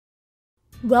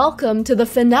Welcome to the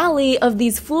finale of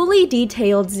these fully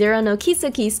detailed Zero no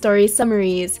Kiseki story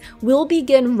summaries. We'll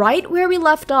begin right where we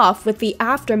left off with the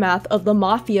aftermath of the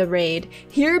Mafia raid.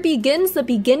 Here begins the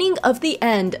beginning of the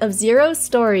end of Zero's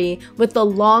story with the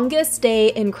longest day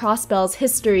in Crossbell's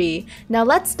history. Now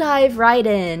let's dive right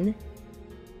in.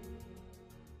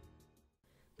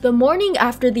 The morning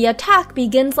after the attack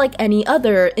begins like any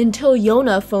other until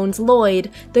Yona phones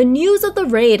Lloyd. The news of the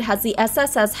raid has the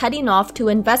SSS heading off to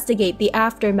investigate the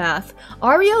aftermath.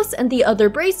 Arios and the other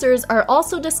bracers are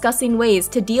also discussing ways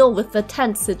to deal with the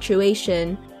tense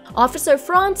situation. Officer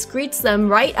Franz greets them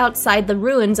right outside the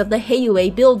ruins of the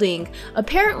Heiyue building.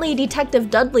 Apparently,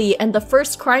 Detective Dudley and the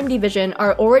 1st Crime Division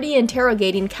are already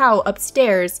interrogating Kao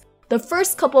upstairs. The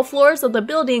first couple floors of the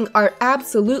building are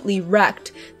absolutely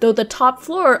wrecked, though the top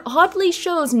floor oddly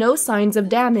shows no signs of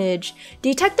damage.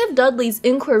 Detective Dudley's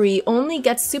inquiry only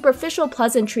gets superficial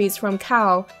pleasantries from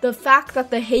Kao. The fact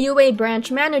that the Heiyue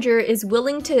branch manager is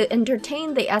willing to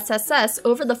entertain the SSS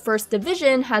over the 1st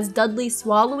Division has Dudley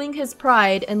swallowing his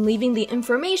pride and leaving the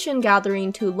information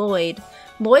gathering to Lloyd.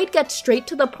 Lloyd gets straight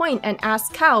to the point and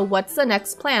asks Kao what's the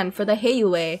next plan for the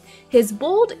Heiyue. His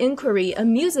bold inquiry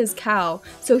amuses Kao,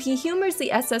 so he humors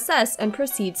the SSS and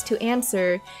proceeds to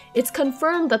answer. It's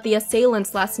confirmed that the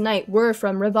assailants last night were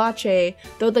from Rivace,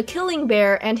 though the Killing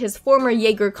Bear and his former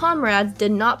Jaeger comrades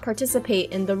did not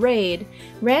participate in the raid.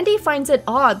 Randy finds it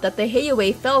odd that the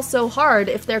Heiyue fell so hard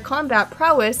if their combat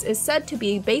prowess is said to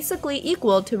be basically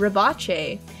equal to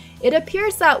Rivace. It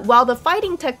appears that while the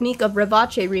fighting technique of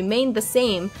Rivace remained the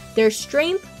same, their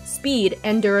strength, speed,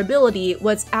 and durability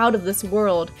was out of this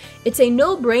world. It's a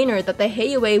no-brainer that the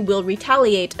Heiyue will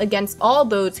retaliate against all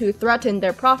those who threaten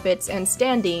their profits and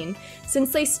standing.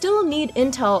 Since they still need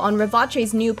intel on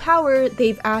Rivace's new power,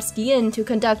 they've asked Yin to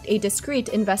conduct a discreet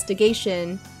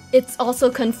investigation. It's also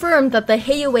confirmed that the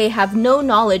Heiyue have no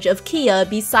knowledge of Kia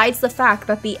besides the fact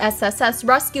that the SSS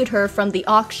rescued her from the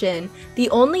auction. The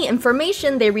only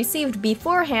information they received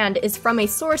beforehand is from a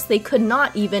source they could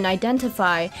not even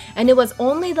identify, and it was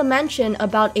only the mention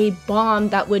about a bomb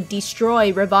that would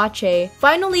destroy Rivace.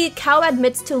 Finally, Kao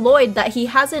admits to Lloyd that he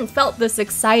hasn't felt this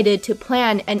excited to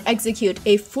plan and execute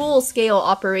a full-scale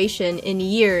operation in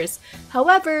years.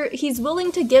 However, he's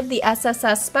willing to give the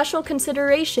SSS special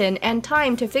consideration and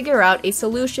time to figure out a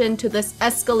solution to this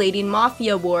escalating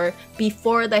mafia war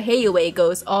before the Heiyue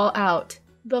goes all out.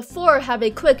 The four have a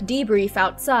quick debrief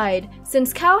outside.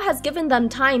 Since Kao has given them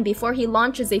time before he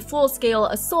launches a full-scale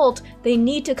assault, they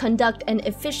need to conduct an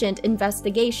efficient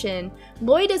investigation.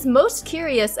 Lloyd is most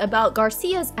curious about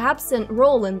Garcia's absent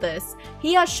role in this.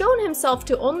 He has shown himself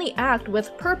to only act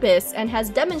with purpose and has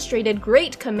demonstrated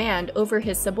great command over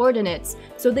his subordinates,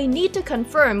 so they need to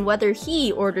confirm whether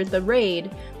he ordered the raid.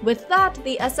 With that,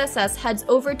 the SSS heads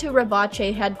over to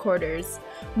Rivace headquarters.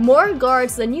 More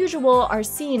guards than usual are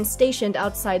seen stationed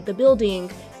outside the building.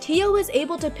 Tio is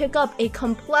able to pick up a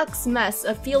complex mess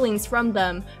of feelings from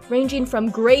them, ranging from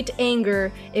great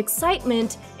anger,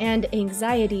 excitement, and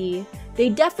anxiety. They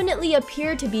definitely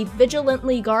appear to be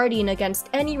vigilantly guarding against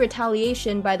any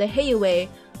retaliation by the Heiyue.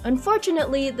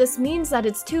 Unfortunately, this means that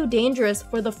it's too dangerous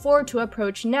for the four to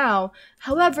approach now.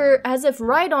 However, as if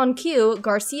right on cue,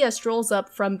 Garcia strolls up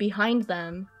from behind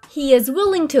them. He is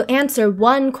willing to answer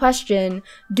one question.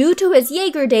 Due to his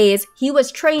Jaeger days, he was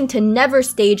trained to never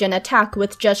stage an attack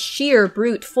with just sheer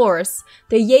brute force.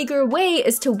 The Jaeger way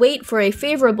is to wait for a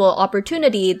favorable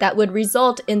opportunity that would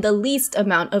result in the least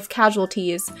amount of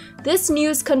casualties. This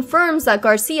news confirms that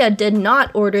Garcia did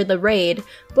not order the raid.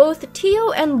 Both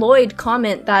Tio and Lloyd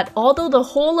comment that although the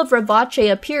whole of Rivace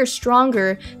appears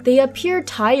stronger, they appear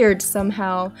tired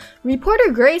somehow.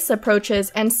 Reporter Grace approaches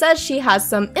and says she has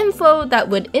some info that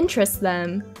would interest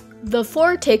them. The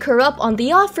four take her up on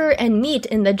the offer and meet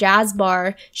in the jazz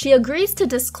bar. She agrees to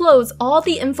disclose all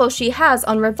the info she has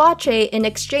on Rivace in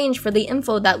exchange for the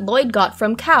info that Lloyd got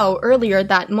from Kao earlier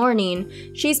that morning.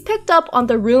 She's picked up on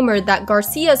the rumor that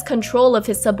Garcia's control of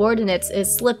his subordinates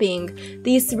is slipping.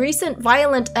 These recent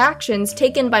violent actions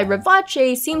taken by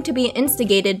Rivace seem to be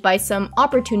instigated by some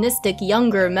opportunistic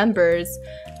younger members.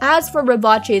 As for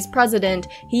Rivace's president,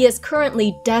 he is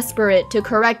currently desperate to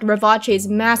correct Rivace's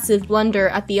massive blunder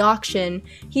at the auction.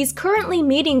 He's currently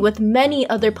meeting with many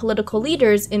other political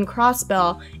leaders in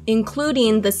Crossbell,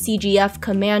 including the CGF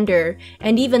commander,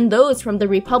 and even those from the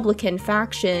Republican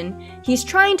faction. He's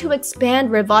trying to expand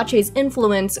Rivace's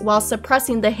influence while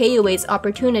suppressing the Heiyue's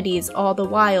opportunities all the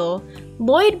while.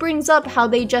 Lloyd brings up how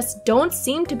they just don't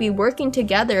seem to be working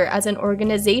together as an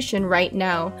organization right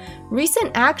now.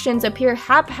 Recent actions appear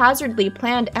haphazardly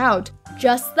planned out,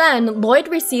 Just then, Lloyd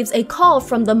receives a call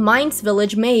from the Mines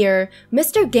Village mayor.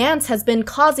 Mr. Gantz has been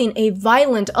causing a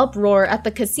violent uproar at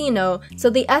the casino, so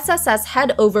the SSS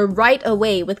head over right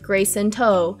away with Grace in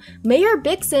tow. Mayor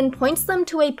Bixen points them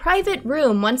to a private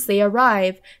room once they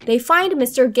arrive. They find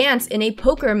Mr. Gantz in a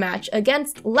poker match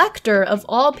against Lecter of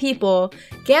all people.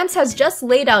 Gantz has just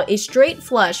laid out a straight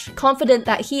flush, confident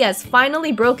that he has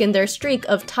finally broken their streak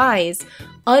of ties.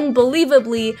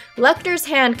 Unbelievably, Lecter's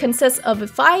hand consists of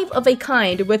 5 of a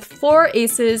kind with 4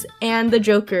 aces and the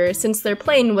Joker, since they're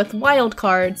playing with wild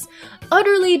cards.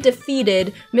 Utterly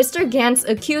defeated, Mr. Gantz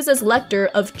accuses Lecter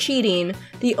of cheating.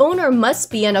 The owner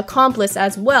must be an accomplice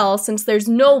as well, since there's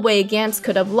no way Gantz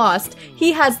could have lost.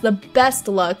 He has the best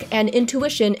luck and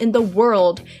intuition in the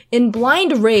world. In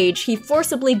blind rage, he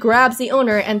forcibly grabs the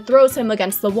owner and throws him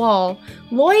against the wall.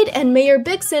 Lloyd and Mayor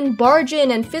Bixen barge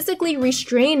in and physically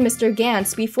restrain Mr.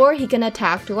 Gantz before he can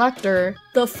attack Lecter.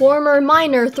 The former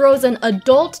miner throws an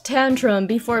adult tantrum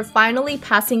before finally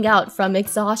passing out from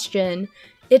exhaustion.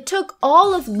 It took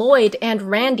all of Lloyd and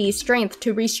Randy's strength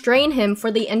to restrain him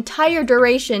for the entire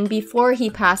duration before he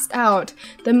passed out.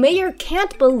 The mayor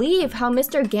can't believe how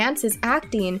Mr. Gantz is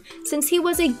acting, since he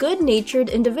was a good-natured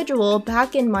individual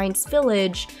back in Mines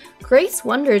Village. Grace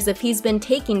wonders if he's been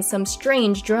taking some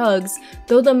strange drugs,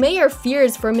 though the mayor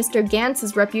fears for Mr.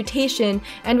 Gantz's reputation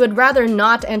and would rather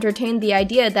not entertain the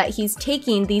idea that he's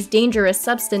taking these dangerous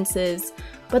substances.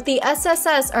 But the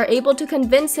SSS are able to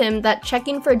convince him that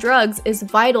checking for drugs is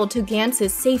vital to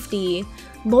Gantz's safety.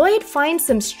 Lloyd finds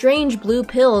some strange blue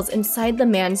pills inside the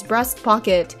man's breast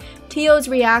pocket. Tio's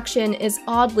reaction is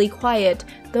oddly quiet,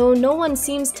 though no one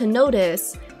seems to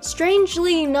notice.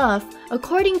 Strangely enough,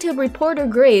 according to reporter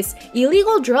Grace,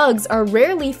 illegal drugs are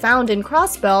rarely found in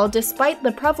Crossbell despite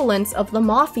the prevalence of the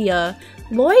Mafia.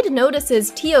 Lloyd notices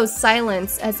Tio's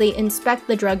silence as they inspect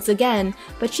the drugs again,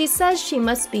 but she says she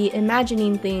must be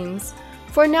imagining things.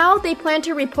 For now, they plan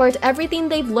to report everything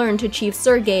they've learned to Chief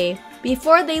Sergey.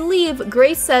 Before they leave,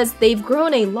 Grace says they've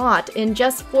grown a lot in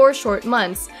just 4 short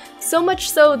months, so much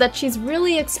so that she's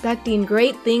really expecting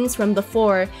great things from the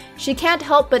 4. She can't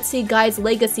help but see Guy's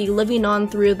legacy living on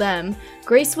through them.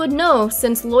 Grace would know,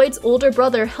 since Lloyd's older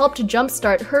brother helped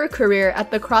jumpstart her career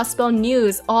at the Crossbell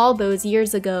News all those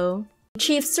years ago.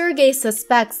 Chief Sergey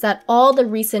suspects that all the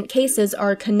recent cases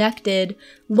are connected.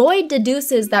 Lloyd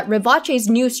deduces that Rivache's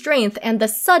new strength and the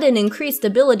sudden increased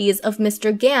abilities of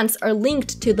Mr. Gantz are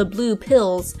linked to the blue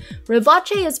pills.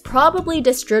 Rivache is probably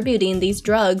distributing these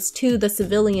drugs to the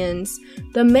civilians.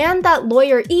 The man that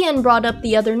lawyer Ian brought up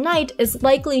the other night is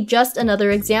likely just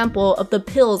another example of the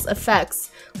pills' effects.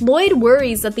 Lloyd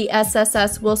worries that the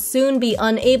SSS will soon be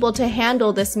unable to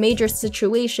handle this major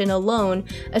situation alone,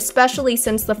 especially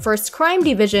since the 1st Crime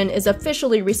Division is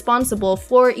officially responsible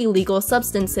for illegal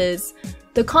substances.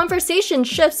 The conversation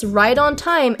shifts right on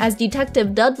time as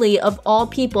Detective Dudley of all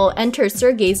people enters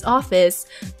Sergey's office.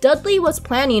 Dudley was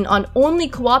planning on only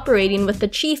cooperating with the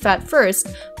chief at first,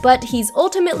 but he's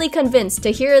ultimately convinced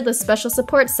to hear the Special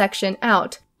Support section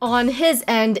out. On his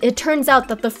end, it turns out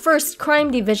that the 1st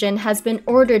Crime Division has been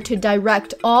ordered to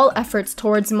direct all efforts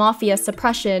towards Mafia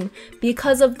suppression.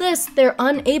 Because of this, they're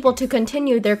unable to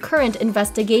continue their current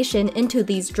investigation into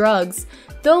these drugs.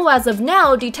 Though as of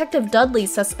now, Detective Dudley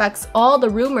suspects all the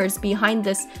rumors behind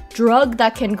this drug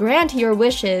that can grant your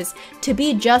wishes to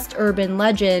be just urban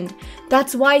legend.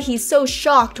 That's why he's so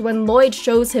shocked when Lloyd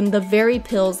shows him the very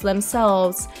pills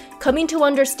themselves. Coming to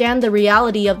understand the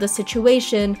reality of the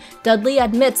situation, Dudley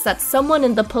admits that someone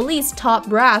in the police top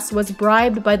brass was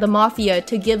bribed by the Mafia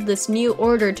to give this new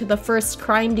order to the 1st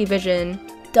Crime Division.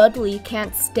 Dudley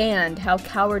can't stand how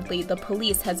cowardly the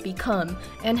police has become,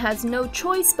 and has no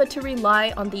choice but to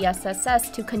rely on the SSS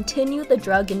to continue the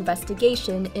drug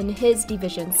investigation in his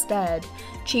division's stead.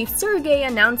 Chief Sergey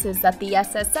announces that the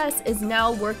SSS is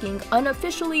now working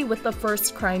unofficially with the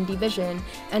 1st Crime Division,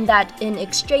 and that in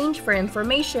exchange for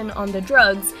information on the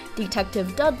drugs,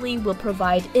 Detective Dudley will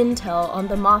provide intel on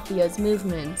the Mafia's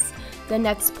movements. The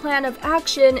next plan of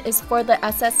action is for the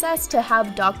SSS to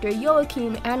have Dr.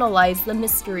 Joachim analyze the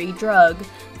mystery drug.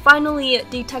 Finally,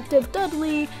 Detective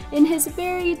Dudley, in his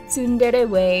very tsundere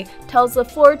way, tells the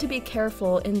 4 to be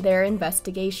careful in their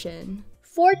investigation.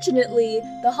 Fortunately,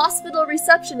 the hospital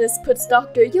receptionist puts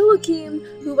Dr. Joachim,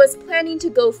 who was planning to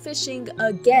go fishing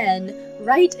again,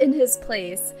 right in his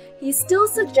place. He still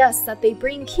suggests that they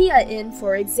bring Kia in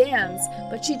for exams,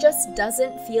 but she just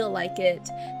doesn't feel like it.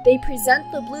 They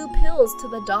present the blue pills to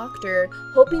the doctor,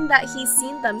 hoping that he's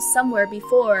seen them somewhere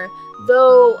before,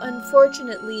 though,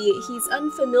 unfortunately, he's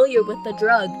unfamiliar with the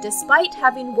drug despite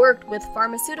having worked with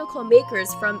pharmaceutical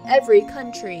makers from every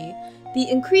country. The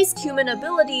increased human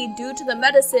ability due to the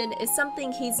medicine is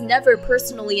something he's never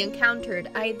personally encountered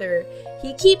either.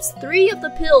 He keeps 3 of the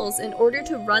pills in order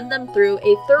to run them through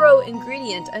a thorough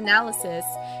ingredient analysis.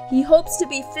 He hopes to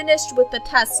be finished with the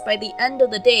tests by the end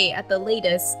of the day at the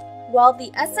latest. While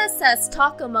the SSS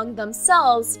talk among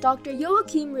themselves, Dr.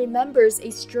 Joachim remembers a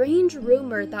strange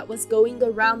rumor that was going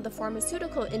around the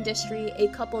pharmaceutical industry a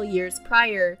couple years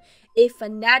prior. A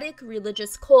fanatic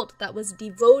religious cult that was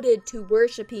devoted to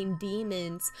worshipping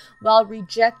demons while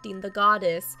rejecting the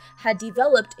goddess had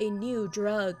developed a new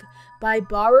drug. By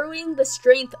borrowing the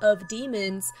strength of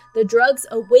demons, the drugs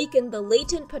awakened the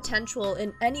latent potential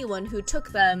in anyone who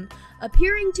took them.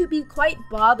 Appearing to be quite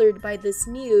bothered by this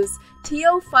news,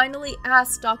 Tio finally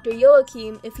asked Dr.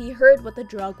 Joachim if he heard what the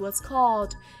drug was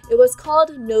called. It was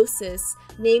called Gnosis,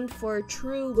 named for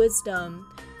true wisdom.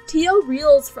 Tio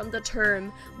reels from the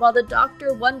term, while the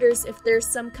doctor wonders if there's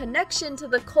some connection to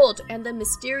the cult and the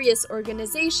mysterious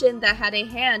organization that had a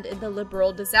hand in the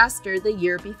liberal disaster the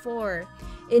year before.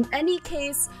 In any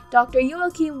case, Dr.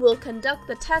 Joachim will conduct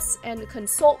the tests and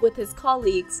consult with his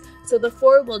colleagues, so the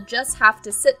 4 will just have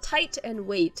to sit tight and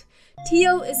wait.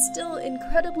 Tio is still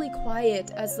incredibly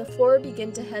quiet as the 4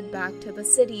 begin to head back to the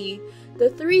city. The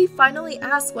 3 finally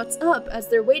ask what's up as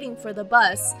they're waiting for the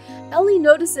bus. Ellie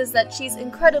notices that she's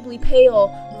incredibly pale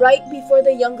right before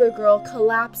the younger girl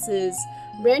collapses.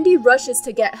 Randy rushes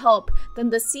to get help, then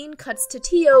the scene cuts to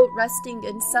Tio resting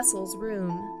in Cecil's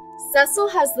room. Cecil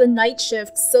has the night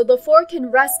shift, so the 4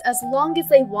 can rest as long as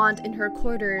they want in her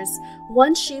quarters.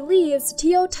 Once she leaves,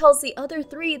 Tio tells the other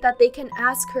 3 that they can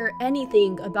ask her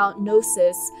anything about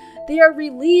Gnosis. They are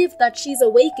relieved that she's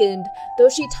awakened, though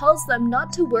she tells them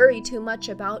not to worry too much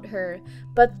about her.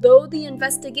 But though the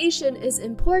investigation is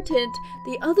important,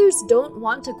 the others don't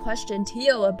want to question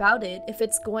Tio about it if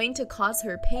it's going to cause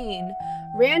her pain.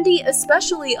 Randy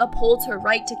especially upholds her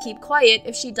right to keep quiet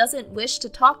if she doesn't wish to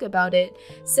talk about it,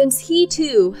 since he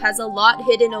too has a lot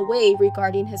hidden away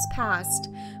regarding his past.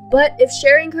 But if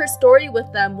sharing her story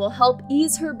with them will help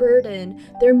ease her burden,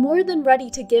 they're more than ready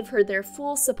to give her their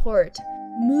full support.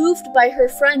 Moved by her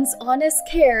friend's honest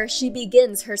care, she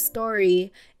begins her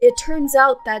story. It turns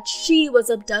out that she was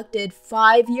abducted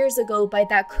 5 years ago by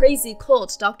that crazy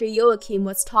cult Dr. Joachim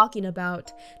was talking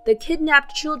about. The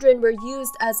kidnapped children were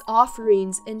used as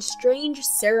offerings in strange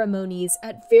ceremonies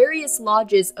at various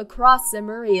lodges across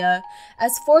Zemuria.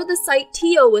 As for the site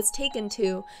Tio was taken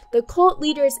to, the cult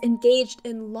leaders engaged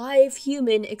in live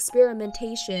human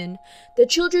experimentation. The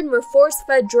children were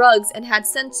force-fed drugs and had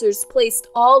sensors placed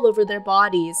all over their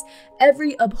bodies.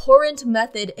 Every abhorrent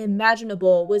method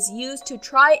imaginable was used to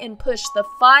try and push the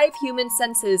 5 human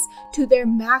senses to their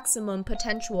maximum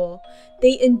potential.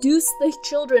 They induced the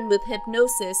children with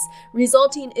hypnosis,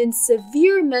 resulting in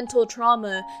severe mental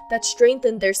trauma that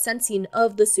strengthened their sensing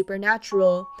of the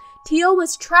supernatural. Tio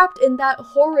was trapped in that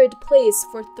horrid place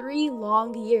for 3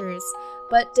 long years,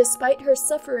 but despite her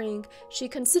suffering, she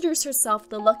considers herself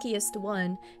the luckiest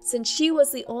one, since she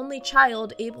was the only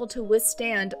child able to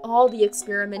withstand all the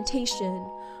experimentation.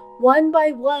 One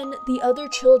by one, the other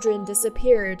children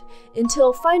disappeared,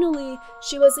 until finally,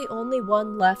 she was the only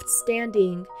one left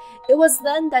standing. It was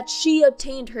then that she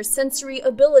obtained her sensory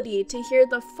ability to hear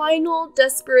the final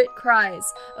desperate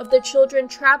cries of the children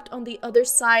trapped on the other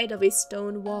side of a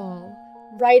stone wall.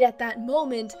 Right at that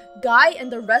moment, Guy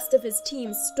and the rest of his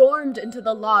team stormed into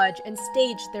the lodge and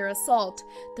staged their assault.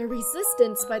 The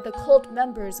resistance by the cult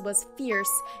members was fierce,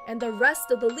 and the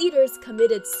rest of the leaders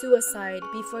committed suicide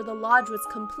before the lodge was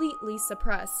completely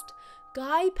suppressed.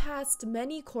 Guy passed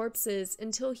many corpses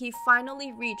until he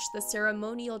finally reached the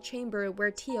ceremonial chamber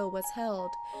where Tio was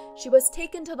held. She was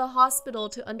taken to the hospital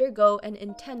to undergo an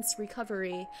intense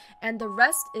recovery, and the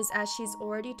rest is as she's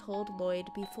already told Lloyd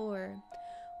before.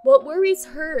 What worries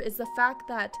her is the fact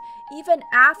that, even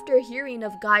after hearing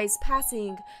of Guy's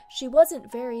passing, she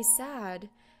wasn't very sad.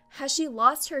 Has she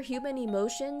lost her human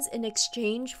emotions in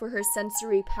exchange for her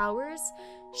sensory powers?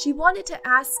 She wanted to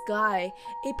ask Guy,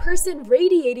 a person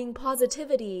radiating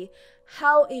positivity,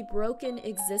 how a broken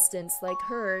existence like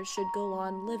hers should go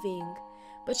on living.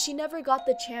 But she never got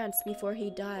the chance before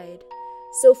he died.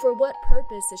 So for what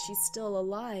purpose is she still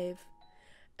alive?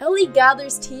 Ellie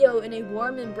gathers Tio in a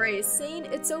warm embrace, saying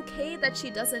it's okay that she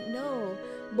doesn't know.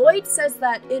 Lloyd says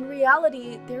that in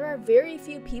reality, there are very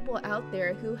few people out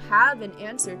there who have an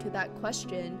answer to that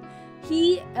question.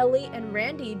 He, Ellie, and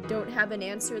Randy don't have an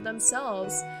answer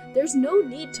themselves. There's no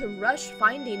need to rush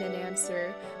finding an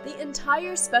answer. The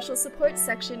entire special support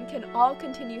section can all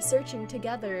continue searching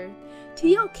together.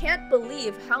 Tio can't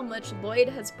believe how much Lloyd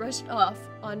has brushed off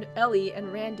on Ellie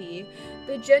and Randy.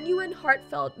 The genuine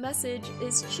heartfelt message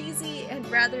is cheesy and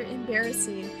rather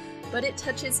embarrassing, but it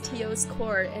touches Tio's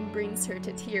core and brings her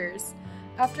to tears.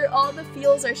 After all the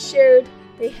feels are shared,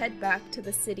 they head back to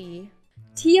the city.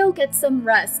 Tio gets some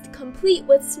rest, complete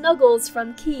with snuggles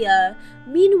from Kia.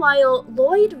 Meanwhile,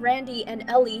 Lloyd, Randy, and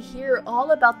Ellie hear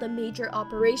all about the major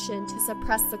operation to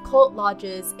suppress the cult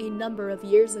lodges a number of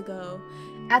years ago.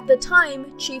 At the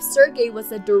time, Chief Sergei was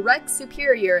the direct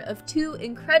superior of two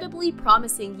incredibly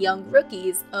promising young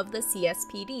rookies of the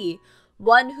CSPD,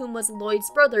 one whom was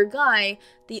Lloyd's brother Guy,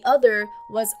 the other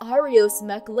was Arios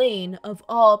McLean of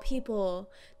all people.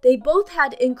 They both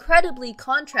had incredibly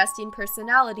contrasting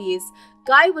personalities.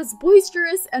 Guy was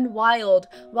boisterous and wild,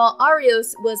 while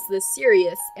Arios was the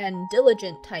serious and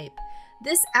diligent type.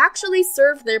 This actually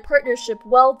served their partnership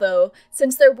well though,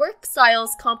 since their work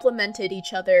styles complemented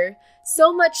each other.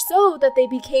 So much so that they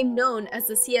became known as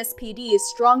the CSPD's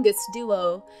strongest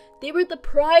duo. They were the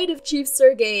pride of Chief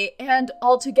Sergei and,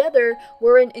 altogether,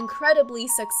 were an incredibly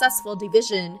successful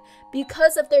division.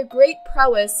 Because of their great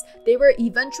prowess, they were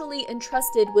eventually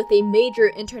entrusted with a major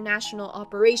international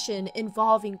operation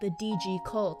involving the DG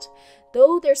cult.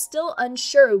 Though they're still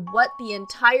unsure what the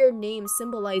entire name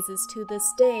symbolizes to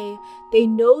this day, they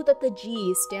know that the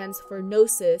G stands for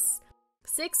Gnosis.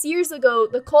 6 years ago,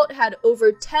 the cult had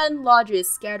over 10 lodges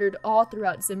scattered all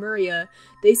throughout Zemuria.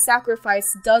 They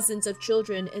sacrificed dozens of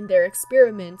children in their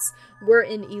experiments, were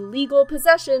in illegal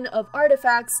possession of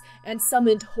artifacts, and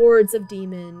summoned hordes of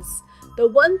demons. The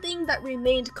one thing that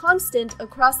remained constant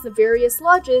across the various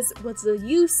lodges was the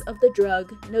use of the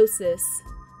drug Gnosis.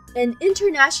 An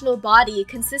international body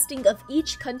consisting of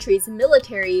each country's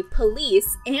military,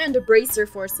 police, and bracer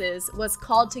forces was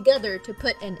called together to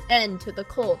put an end to the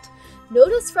cult.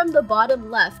 Notice from the bottom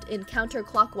left in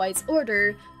counterclockwise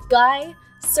order, Guy,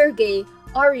 Sergei,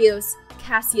 Arios,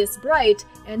 Cassius Bright,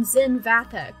 and Zin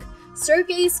Vathek.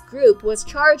 Sergei's group was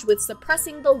charged with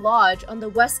suppressing the lodge on the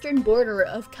western border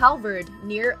of Calvard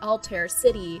near Altair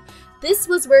City. This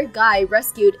was where Guy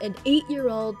rescued an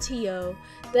 8-year-old Tio.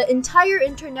 The entire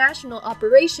international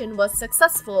operation was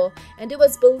successful, and it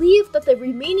was believed that the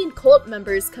remaining cult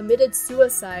members committed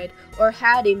suicide or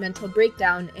had a mental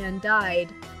breakdown and died.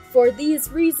 For these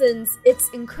reasons, it's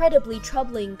incredibly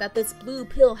troubling that this blue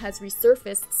pill has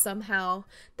resurfaced somehow.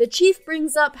 The chief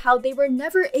brings up how they were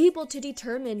never able to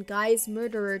determine Guy's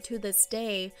murderer to this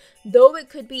day, though it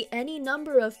could be any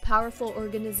number of powerful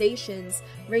organizations,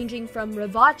 ranging from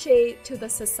Revache to the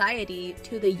Society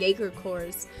to the Jaeger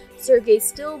Corps. Sergei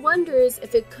still wonders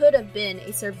if it could have been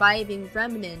a surviving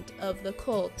remnant of the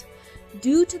cult.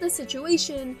 Due to the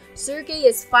situation, Sergei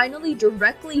is finally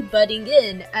directly butting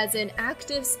in as an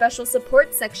active Special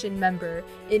Support Section member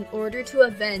in order to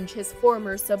avenge his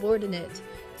former subordinate.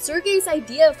 Sergei's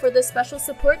idea for the Special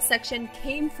Support Section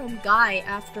came from Guy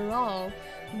after all.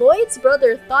 Lloyd's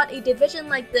brother thought a division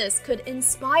like this could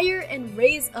inspire and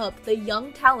raise up the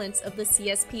young talents of the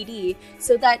CSPD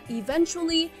so that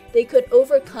eventually they could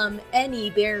overcome any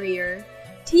barrier.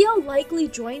 Tio likely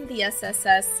joined the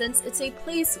SSS since it's a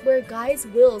place where Guy's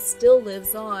will still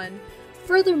lives on.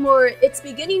 Furthermore, it's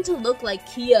beginning to look like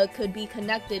Kia could be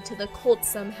connected to the cult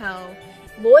somehow.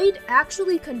 Lloyd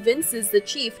actually convinces the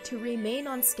chief to remain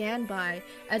on standby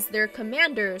as their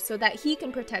commander so that he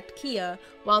can protect Kia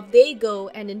while they go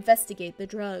and investigate the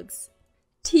drugs.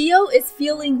 Tio is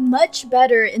feeling much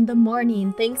better in the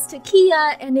morning thanks to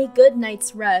Kia and a good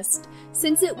night's rest.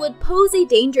 Since it would pose a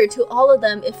danger to all of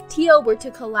them if Tio were to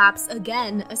collapse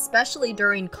again, especially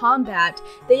during combat,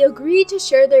 they agree to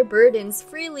share their burdens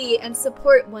freely and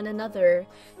support one another.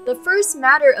 The first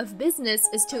matter of business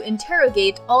is to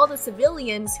interrogate all the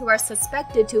civilians who are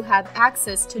suspected to have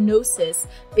access to Gnosis,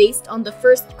 based on the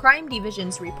 1st Crime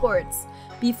Division's reports.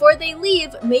 Before they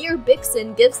leave, Mayor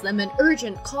Bixen gives them an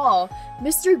urgent call.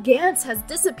 Mr. Gantz has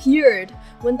disappeared.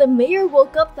 When the mayor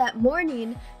woke up that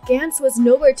morning, Gantz was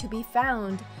nowhere to be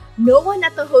found. No one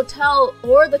at the hotel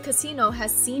or the casino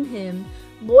has seen him.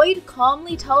 Lloyd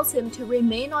calmly tells him to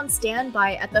remain on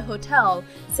standby at the hotel,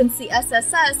 since the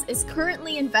SSS is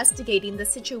currently investigating the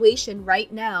situation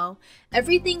right now.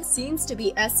 Everything seems to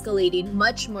be escalating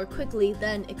much more quickly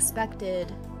than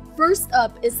expected. First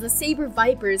up is the Saber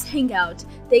Vipers hangout.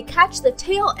 They catch the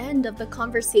tail end of the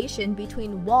conversation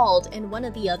between Wald and one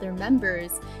of the other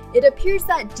members. It appears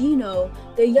that Dino,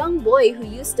 the young boy who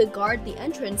used to guard the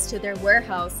entrance to their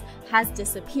warehouse, has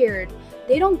disappeared.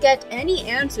 They don't get any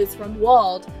answers from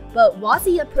Wald, but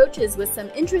Wazi approaches with some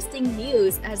interesting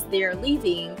news as they're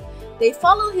leaving. They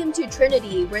follow him to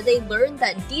Trinity, where they learn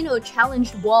that Dino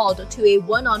challenged Wald to a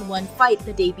one-on-one fight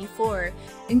the day before.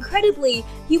 Incredibly,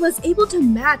 he was able to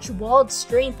match Wald's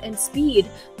strength and speed,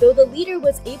 though the leader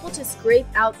was able to scrape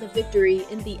out the victory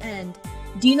in the end.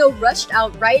 Dino rushed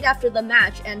out right after the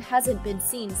match and hasn't been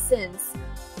seen since.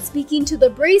 Speaking to the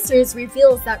Bracers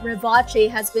reveals that Rivace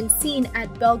has been seen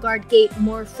at Belgard Gate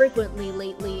more frequently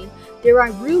lately. There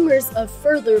are rumors of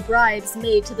further bribes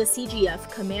made to the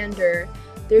CGF commander.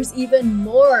 There's even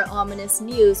more ominous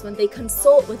news when they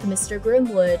consult with Mr.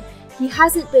 Grimwood. He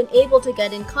hasn't been able to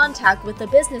get in contact with the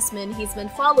businessman he's been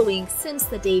following since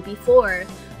the day before.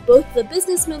 Both the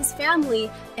businessman's family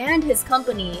and his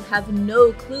company have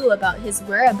no clue about his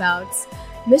whereabouts.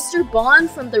 Mr. Bond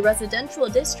from the residential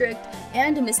district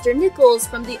and Mr. Nichols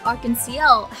from the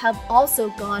Arc-en-Ciel have also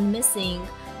gone missing.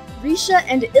 Risha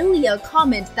and Ilya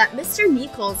comment that Mr.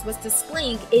 Nichols was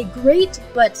displaying a great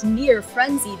but near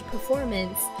frenzied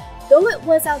performance. Though it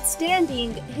was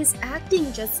outstanding, his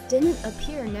acting just didn't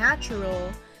appear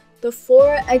natural. The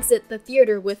four exit the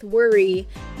theater with worry.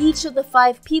 Each of the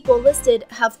 5 people listed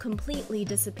have completely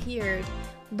disappeared.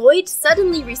 Lloyd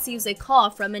suddenly receives a call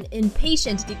from an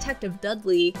impatient Detective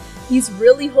Dudley. He's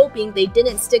really hoping they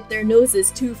didn't stick their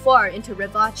noses too far into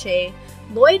Rivace.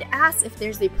 Lloyd asks if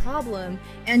there's a problem,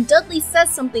 and Dudley says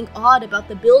something odd about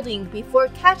the building before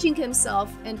catching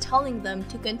himself and telling them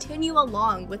to continue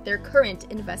along with their current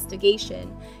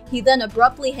investigation. He then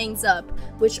abruptly hangs up,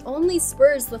 which only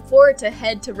spurs the 4 to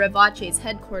head to Rivace's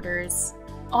headquarters.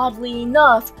 Oddly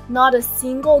enough, not a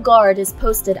single guard is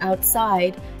posted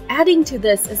outside. Adding to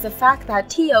this is the fact that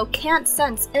Tio can't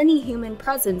sense any human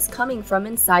presence coming from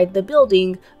inside the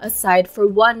building, aside for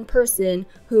one person,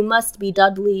 who must be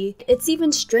Dudley. It's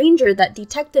even stranger that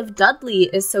Detective Dudley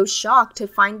is so shocked to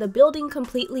find the building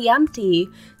completely empty.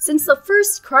 Since the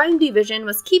 1st Crime Division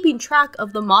was keeping track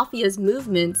of the Mafia's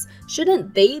movements,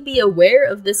 shouldn't they be aware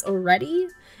of this already?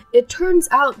 It turns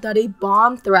out that a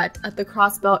bomb threat at the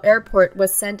Crossbell airport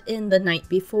was sent in the night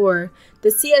before. The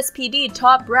CSPD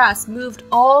top brass moved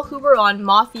all who were on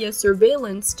Mafia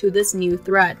surveillance to this new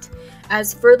threat.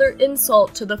 As further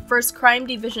insult to the 1st Crime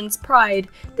Division's pride,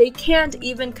 they can't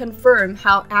even confirm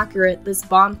how accurate this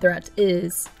bomb threat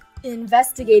is.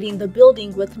 Investigating the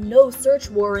building with no search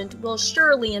warrant will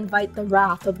surely invite the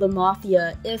wrath of the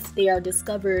Mafia if they are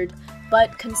discovered.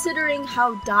 But considering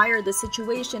how dire the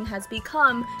situation has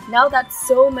become now that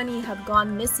so many have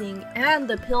gone missing and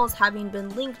the pills having been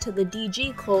linked to the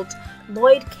DG cult,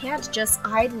 Lloyd can't just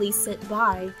idly sit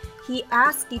by. He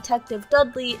asks Detective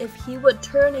Dudley if he would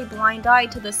turn a blind eye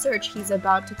to the search he's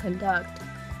about to conduct.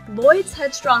 Lloyd's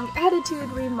headstrong attitude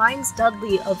reminds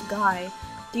Dudley of Guy.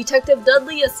 Detective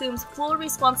Dudley assumes full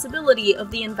responsibility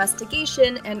of the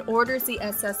investigation and orders the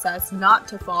SSS not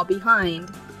to fall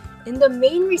behind. In the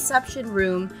main reception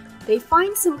room, they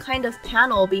find some kind of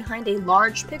panel behind a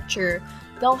large picture.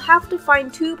 They'll have to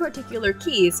find 2 particular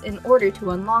keys in order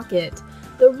to unlock it.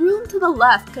 The room to the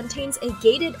left contains a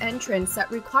gated entrance that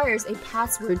requires a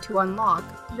password to unlock.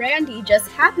 Randy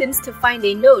just happens to find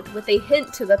a note with a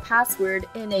hint to the password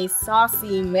in a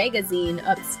saucy magazine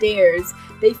upstairs.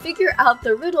 They figure out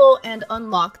the riddle and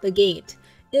unlock the gate.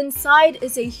 Inside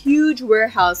is a huge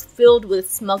warehouse filled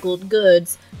with smuggled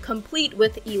goods, complete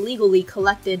with illegally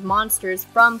collected monsters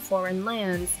from foreign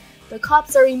lands. The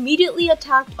cops are immediately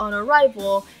attacked on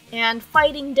arrival, and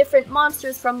fighting different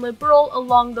monsters from Liberal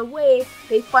along the way,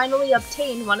 they finally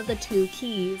obtain one of the 2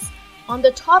 keys. On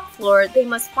the top floor, they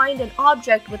must find an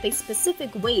object with a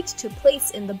specific weight to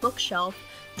place in the bookshelf.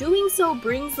 Doing so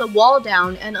brings the wall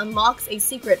down and unlocks a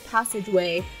secret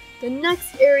passageway. The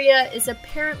next area is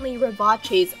apparently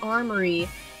Rivace's armory.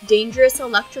 Dangerous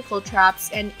electrical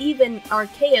traps and even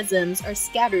archaisms are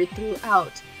scattered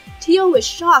throughout. Tio is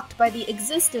shocked by the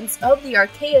existence of the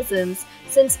archaisms,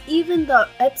 since even the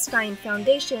Epstein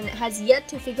Foundation has yet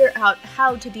to figure out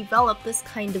how to develop this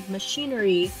kind of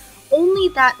machinery. Only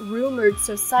that rumored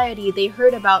society they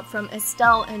heard about from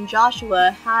Estelle and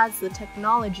Joshua has the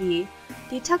technology.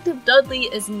 Detective Dudley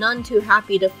is none too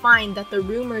happy to find that the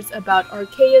rumors about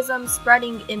archaism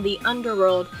spreading in the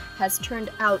underworld has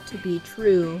turned out to be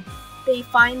true. They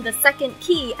find the 2nd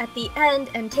key at the end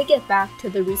and take it back to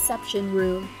the reception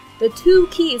room. The 2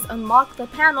 keys unlock the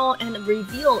panel and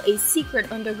reveal a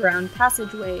secret underground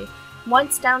passageway.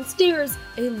 Once downstairs,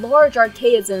 a large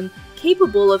archaism,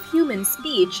 capable of human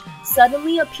speech,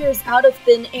 suddenly appears out of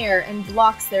thin air and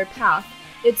blocks their path.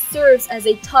 It serves as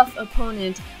a tough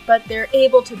opponent, but they're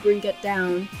able to bring it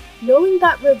down. Knowing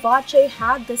that Revace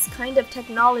had this kind of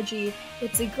technology,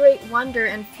 it's a great wonder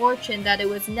and fortune that it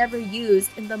was never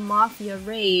used in the Mafia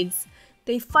raids.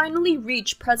 They finally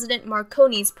reach President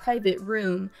Marconi's private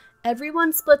room.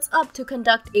 Everyone splits up to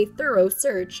conduct a thorough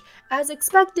search. As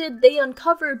expected, they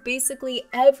uncover basically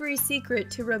every secret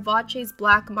to Revace's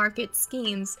black market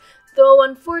schemes, though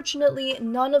unfortunately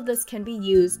none of this can be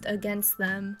used against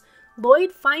them.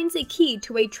 Lloyd finds a key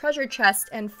to a treasure chest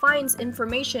and finds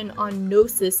information on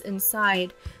Gnosis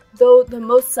inside, though the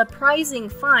most surprising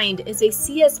find is a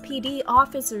CSPD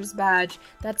officer's badge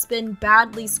that's been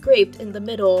badly scraped in the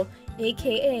middle,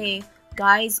 aka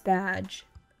Guy's badge.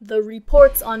 The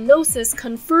reports on Gnosis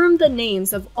confirm the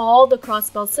names of all the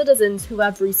Crossbell citizens who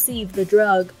have received the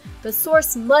drug. The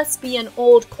source must be an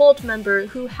old cult member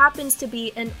who happens to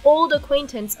be an old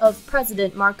acquaintance of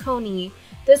President Marconi.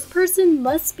 This person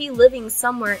must be living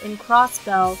somewhere in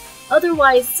Crossbell,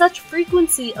 otherwise such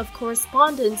frequency of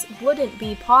correspondence wouldn't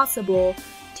be possible.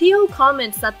 Tio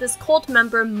comments that this cult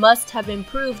member must have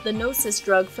improved the Gnosis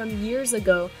drug from years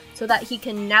ago so that he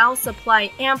can now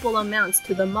supply ample amounts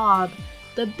to the mob.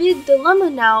 The big dilemma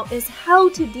now is how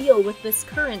to deal with this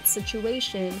current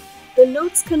situation. The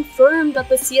notes confirm that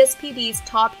the CSPD's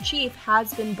top chief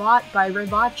has been bought by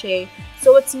Revace,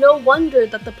 so it's no wonder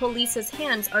that the police's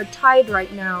hands are tied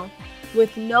right now.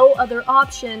 With no other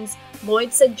options,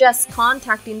 Lloyd suggests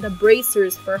contacting the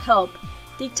Bracers for help.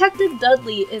 Detective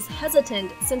Dudley is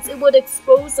hesitant since it would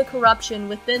expose the corruption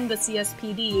within the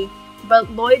CSPD,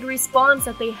 but Lloyd responds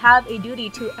that they have a duty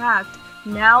to act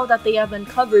now that they have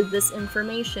uncovered this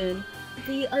information.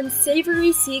 The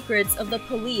unsavory secrets of the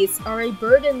police are a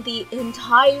burden the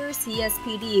entire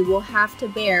CSPD will have to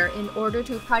bear in order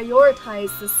to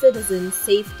prioritize the citizens'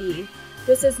 safety.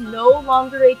 This is no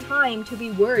longer a time to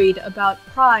be worried about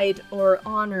pride or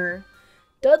honor.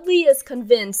 Dudley is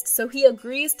convinced, so he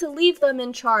agrees to leave them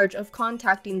in charge of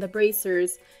contacting the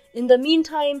Bracers. In the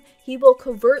meantime, he will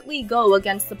covertly go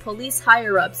against the police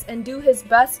higher-ups and do his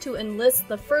best to enlist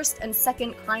the 1st and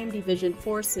 2nd Crime Division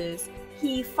forces.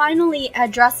 He finally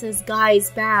addresses Guy's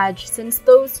badge since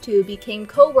those two became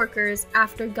co-workers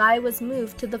after Guy was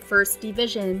moved to the 1st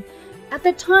Division. At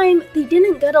the time, they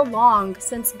didn't get along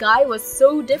since Guy was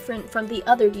so different from the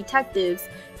other detectives.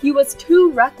 He was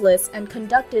too reckless and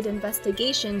conducted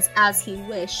investigations as he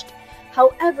wished.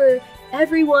 However,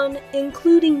 everyone,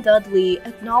 including Dudley,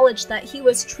 acknowledged that he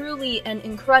was truly an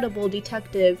incredible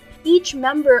detective. Each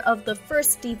member of the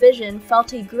 1st Division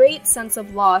felt a great sense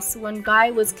of loss when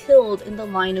Guy was killed in the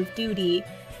line of duty.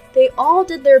 They all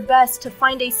did their best to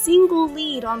find a single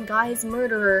lead on Guy's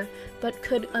murderer, but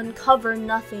could uncover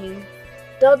nothing.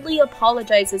 Dudley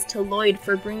apologizes to Lloyd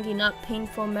for bringing up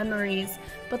painful memories,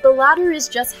 but the latter is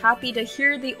just happy to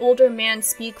hear the older man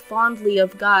speak fondly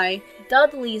of Guy.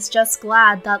 Dudley's just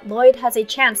glad that Lloyd has a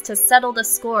chance to settle the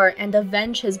score and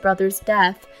avenge his brother's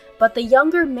death, but the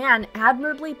younger man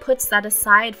admirably puts that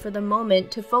aside for the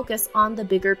moment to focus on the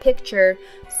bigger picture.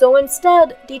 So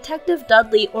instead, Detective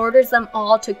Dudley orders them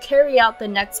all to carry out the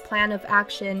next plan of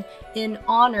action in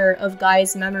honor of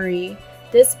Guy's memory.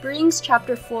 This brings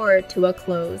Chapter 4 to a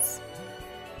close.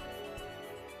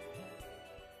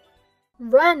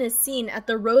 Ren is seen at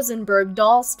the Rosenberg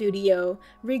doll studio.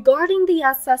 Regarding the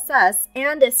SSS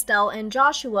and Estelle and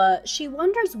Joshua, she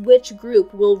wonders which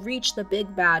group will reach the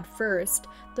big bad first.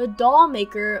 The doll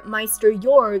maker, Meister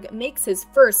Jorg, makes his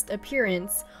first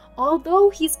appearance. Although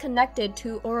he's connected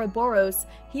to Ouroboros,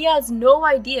 he has no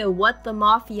idea what the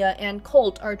Mafia and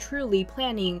cult are truly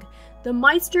planning. The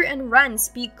Meister and Ren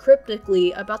speak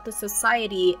cryptically about the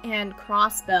society and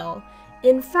Crossbell.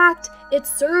 In fact, it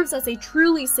serves as a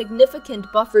truly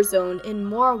significant buffer zone in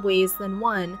more ways than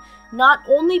one, not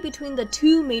only between the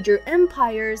two major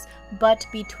empires, but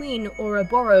between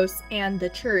Ouroboros and the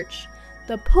Church.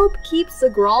 The Pope keeps the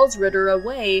Gralsritter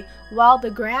away, while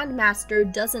the Grand Master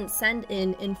doesn't send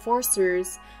in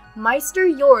enforcers. Meister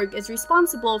Jorg is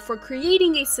responsible for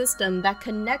creating a system that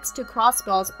connects to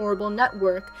Crossbell's orbital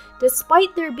network,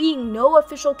 despite there being no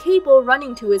official cable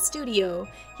running to his studio.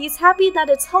 He's happy that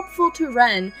it's helpful to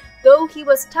Ren, though he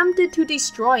was tempted to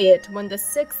destroy it when the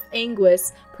 6th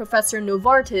Anguis, Professor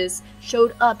Novartis,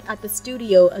 showed up at the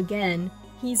studio again.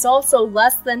 He's also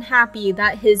less than happy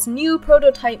that his new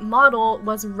prototype model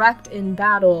was wrecked in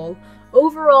battle.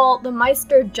 Overall, the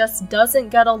Meister just doesn't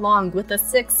get along with the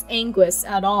 6th Anguis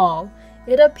at all.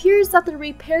 It appears that the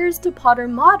repairs to Potter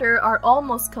Mater are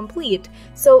almost complete,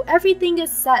 so everything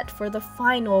is set for the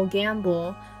final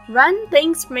gamble. Ren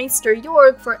thanks Maester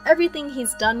York for everything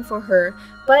he's done for her,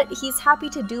 but he's happy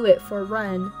to do it for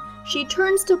Ren. She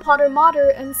turns to Potter Mater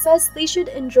and says they should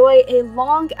enjoy a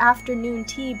long afternoon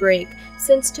tea break,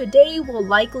 since today will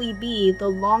likely be the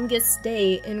longest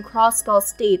day in Crossbell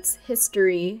State's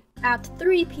history. At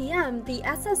 3 p.m., the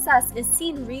SSS is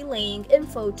seen relaying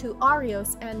info to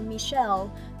Arios and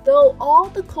Michelle. Though all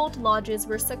the cult lodges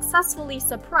were successfully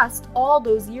suppressed all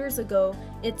those years ago,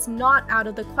 it's not out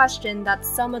of the question that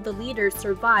some of the leaders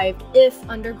survived if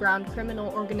underground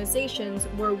criminal organizations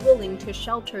were willing to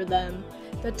shelter them.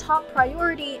 The top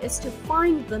priority is to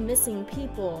find the missing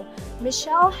people.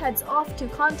 Michelle heads off to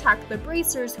contact the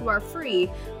Bracers who are free,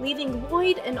 leaving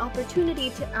Lloyd an opportunity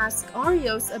to ask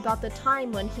Arios about the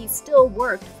time when he still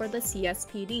worked for the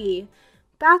CSPD.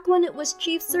 Back when it was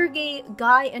Chief Sergei,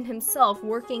 Guy, and himself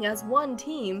working as one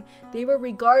team, they were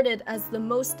regarded as the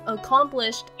most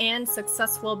accomplished and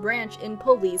successful branch in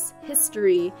police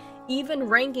history, even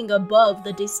ranking above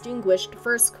the distinguished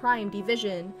First Crime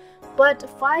Division. But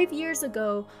 5 years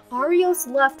ago,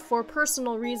 Arios left for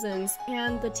personal reasons,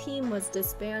 and the team was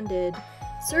disbanded.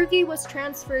 Sergei was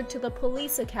transferred to the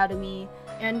police academy,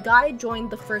 and Guy joined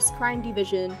the First Crime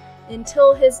Division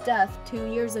until his death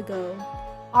 2 years ago.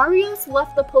 Arios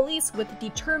left the police with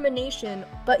determination,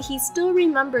 but he still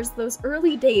remembers those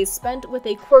early days spent with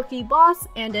a quirky boss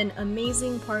and an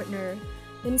amazing partner.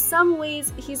 In some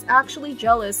ways, he's actually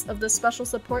jealous of the Special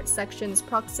Support Section's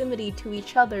proximity to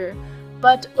each other,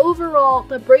 but overall,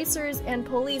 the Bracers and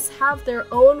police have their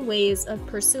own ways of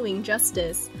pursuing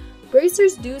justice.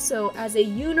 Bracers do so as a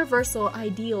universal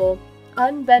ideal,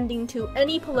 unbending to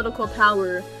any political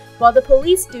power, while the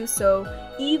police do so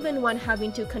even when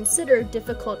having to consider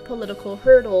difficult political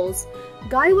hurdles.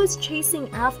 Guy was chasing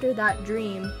after that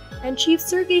dream, and Chief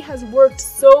Sergei has worked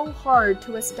so hard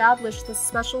to establish the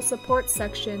Special Support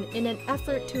Section in an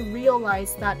effort to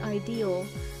realize that ideal.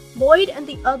 Lloyd and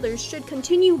the others should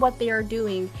continue what they are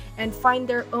doing and find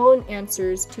their own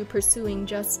answers to pursuing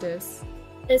justice.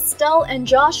 Estelle and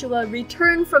Joshua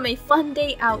return from a fun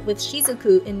day out with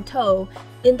Shizuku in tow.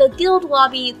 In the guild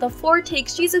lobby, the four take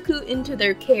Shizuku into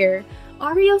their care.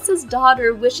 Arios'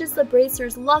 daughter wishes the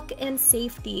Bracers luck and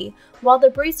safety, while the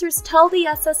Bracers tell the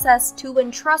SSS to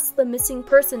entrust the missing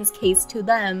persons case to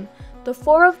them. The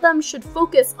four of them should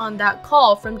focus on that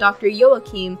call from Dr.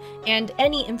 Joachim and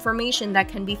any information that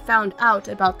can be found out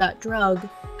about that drug.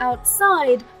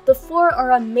 Outside, the four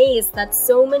are amazed that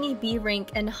so many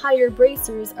B-rank and higher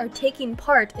Bracers are taking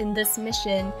part in this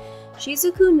mission.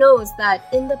 Shizuku knows that,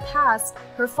 in the past,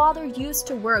 her father used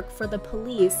to work for the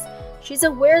police. She's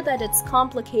aware that it's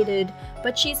complicated,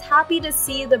 but she's happy to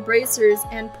see the Bracers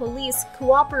and police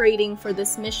cooperating for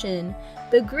this mission.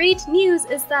 The great news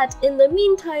is that, in the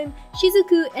meantime,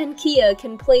 Shizuku and Kia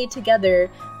can play together.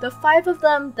 The five of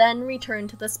them then return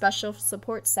to the Special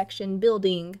Support Section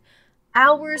building.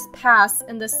 Hours pass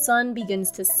and the sun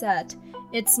begins to set.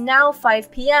 It's now 5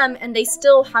 p.m. and they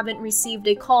still haven't received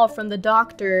a call from the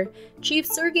doctor. Chief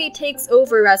Sergei takes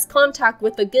over as contact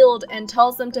with the guild and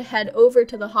tells them to head over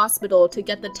to the hospital to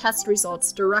get the test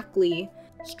results directly.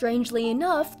 Strangely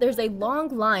enough, there's a long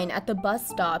line at the bus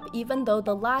stop even though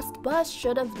the last bus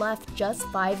should have left just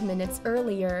 5 minutes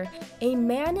earlier. A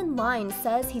man in line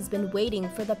says he's been waiting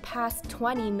for the past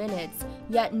 20 minutes,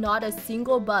 yet not a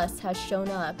single bus has shown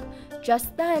up.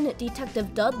 Just then,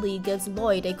 Detective Dudley gives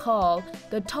Lloyd a call.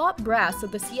 The top brass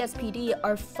of the CSPD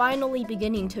are finally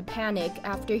beginning to panic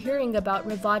after hearing about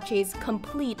Rivace's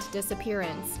complete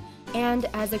disappearance. And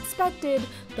as expected,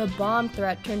 the bomb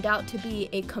threat turned out to be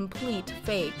a complete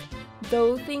fake.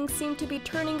 Though things seem to be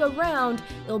turning around,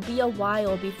 it'll be a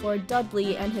while before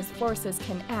Dudley and his forces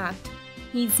can act.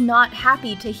 He's not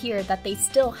happy to hear that they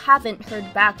still haven't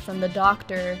heard back from the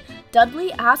doctor.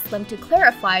 Dudley asks them to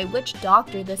clarify which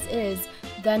doctor this is,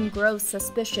 then grows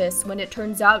suspicious when it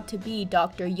turns out to be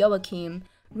Dr. Joachim.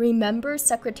 Remember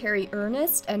Secretary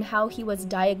Ernest and how he was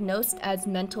diagnosed as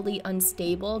mentally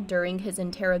unstable during his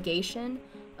interrogation?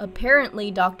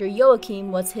 Apparently, Dr.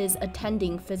 Joachim was his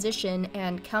attending physician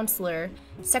and counselor.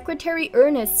 Secretary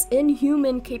Ernest's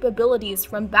inhuman capabilities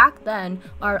from back then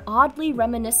are oddly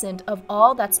reminiscent of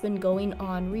all that's been going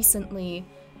on recently.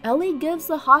 Ellie gives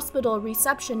the hospital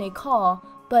reception a call,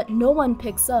 but no one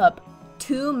picks up.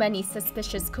 Too many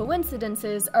suspicious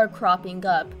coincidences are cropping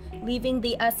up, leaving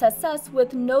the SSS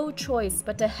with no choice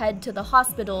but to head to the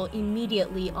hospital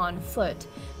immediately on foot.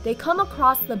 They come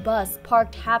across the bus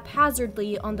parked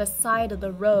haphazardly on the side of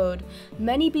the road.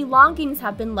 Many belongings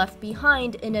have been left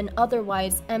behind in an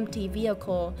otherwise empty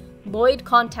vehicle. Lloyd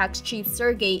contacts Chief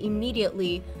Sergei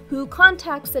immediately, who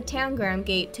contacts the Tangram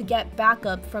Gate to get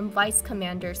backup from Vice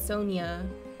Commander Sonia.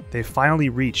 They finally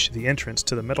reach the entrance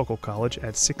to the medical college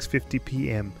at 6:50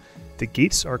 p.m. The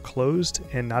gates are closed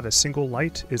and not a single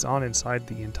light is on inside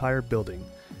the entire building.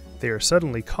 They are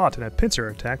suddenly caught in a pincer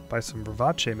attack by some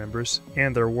Vervace members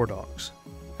and their war dogs.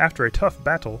 After a tough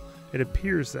battle, it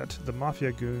appears that the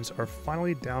Mafia goons are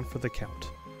finally down for the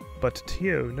count. But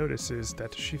Tio notices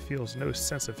that she feels no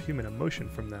sense of human emotion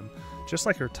from them, just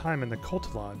like her time in the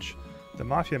cult lodge. The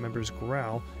Mafia members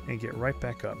growl and get right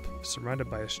back up,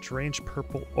 surrounded by a strange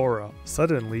purple aura.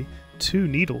 Suddenly, 2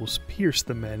 needles pierce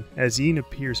the men as Yin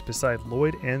appears beside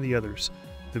Lloyd and the others.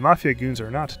 The Mafia goons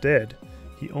are not dead.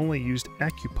 He only used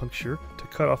acupuncture to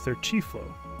cut off their chi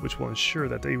flow, which will ensure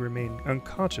that they remain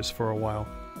unconscious for a while.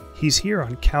 He's here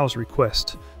on Cal's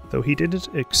request, though he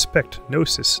didn't expect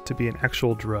Gnosis to be an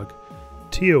actual drug.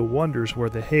 Tio wonders where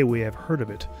the hey we have heard of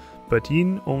it, but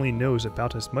Yin only knows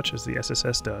about as much as the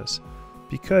SSS does.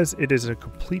 Because it is a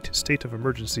complete state of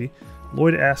emergency,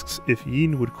 Lloyd asks if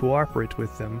Yin would cooperate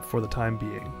with them for the time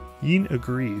being. Yin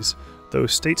agrees, though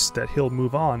states that he'll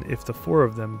move on if the 4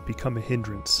 of them become a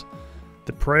hindrance.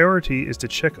 The priority is to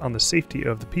check on the safety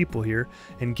of the people here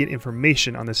and get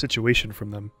information on the situation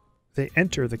from them. They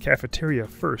enter the cafeteria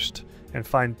first and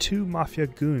find 2 Mafia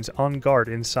goons on guard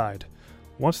inside.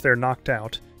 Once they're knocked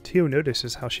out, Tio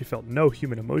notices how she felt no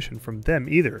human emotion from them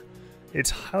either. It's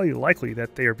highly likely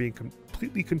that they are being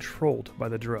completely controlled by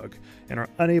the drug and are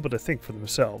unable to think for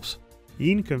themselves.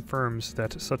 Yin confirms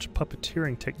that such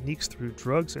puppeteering techniques through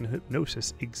drugs and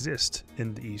hypnosis exist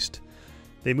in the East.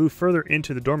 They move further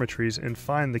into the dormitories and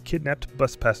find the kidnapped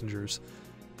bus passengers.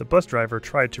 The bus driver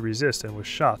tried to resist and was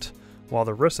shot, while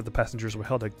the rest of the passengers were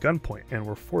held at gunpoint and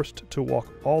were forced to walk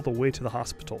all the way to the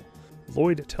hospital.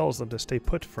 Lloyd tells them to stay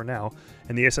put for now,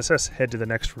 and the SSS head to the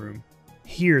next room.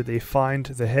 Here they find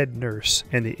the head nurse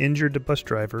and the injured bus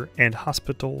driver and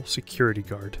hospital security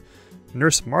guard.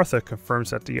 Nurse Martha confirms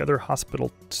that the other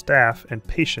hospital staff and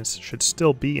patients should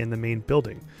still be in the main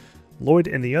building. Lloyd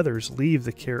and the others leave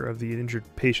the care of the injured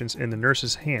patients in the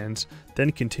nurse's hands,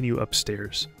 then continue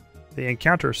upstairs. They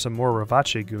encounter some more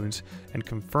Revace goons and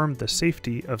confirm the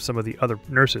safety of some of the other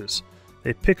nurses.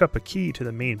 They pick up a key to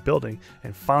the main building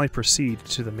and finally proceed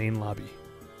to the main lobby.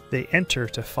 They enter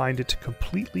to find it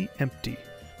completely empty.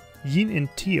 Yin and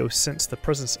Tio sense the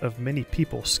presence of many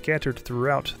people scattered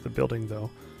throughout the building though.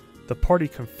 The party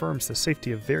confirms the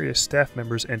safety of various staff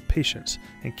members and patients,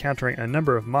 encountering a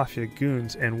number of Mafia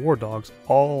goons and war dogs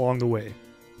all along the way.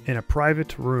 In a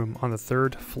private room on the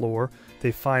 3rd floor,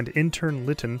 they find intern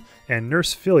Litton and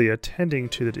Nurse Philia tending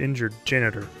to the injured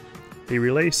janitor. They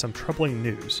relay some troubling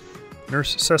news.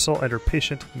 Nurse Cecil and her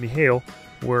patient, Mihail,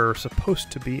 were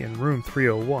supposed to be in room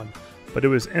 301, but it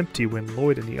was empty when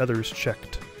Lloyd and the others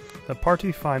checked. The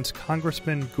party finds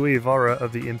Congressman Guevara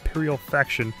of the Imperial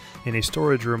faction in a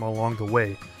storage room along the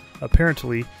way.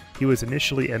 Apparently, he was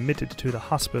initially admitted to the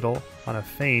hospital on a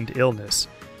feigned illness.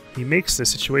 He makes the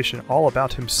situation all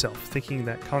about himself, thinking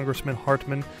that Congressman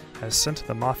Hartman has sent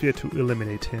the Mafia to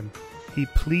eliminate him. He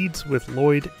pleads with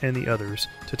Lloyd and the others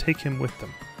to take him with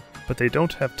them, but they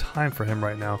don't have time for him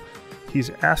right now.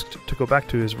 He's asked to go back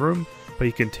to his room, but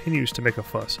he continues to make a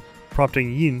fuss,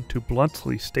 prompting Yin to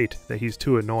bluntly state that he's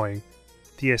too annoying.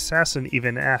 The assassin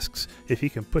even asks if he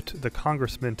can put the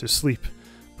congressman to sleep,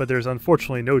 but there's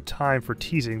unfortunately no time for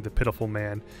teasing the pitiful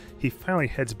man. He finally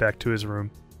heads back to his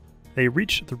room. They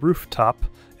reach the rooftop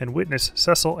and witness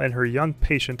Cecil and her young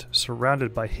patient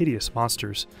surrounded by hideous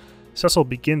monsters. Cecil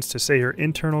begins to say her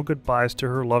internal goodbyes to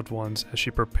her loved ones as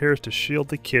she prepares to shield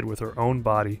the kid with her own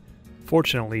body.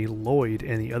 Fortunately, Lloyd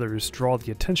and the others draw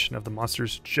the attention of the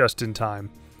monsters just in time.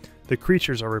 The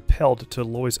creatures are repelled to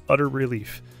Lloyd's utter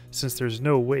relief, since there's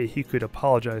no way he could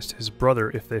apologize to his brother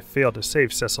if they fail to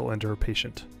save Cecil and her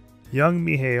patient. Young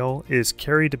Mihail is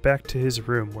carried back to his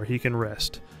room where he can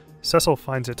rest. Cecil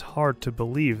finds it hard to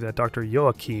believe that Dr.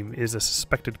 Joachim is the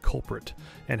suspected culprit,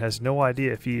 and has no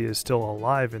idea if he is still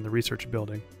alive in the research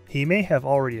building. He may have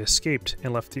already escaped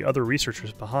and left the other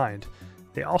researchers behind.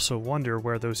 They also wonder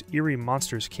where those eerie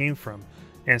monsters came from,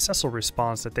 and Cecil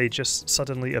responds that they just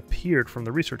suddenly appeared from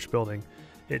the research building.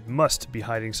 It must be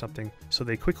hiding something, so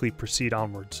they quickly proceed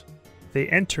onwards. They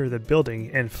enter the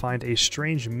building and find a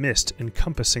strange mist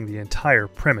encompassing the entire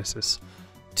premises.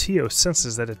 Tio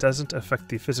senses that it doesn't affect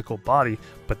the physical body,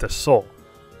 but the soul,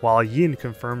 while Yin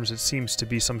confirms it seems to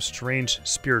be some strange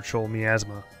spiritual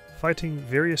miasma. Fighting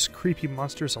various creepy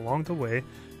monsters along the way,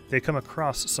 they come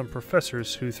across some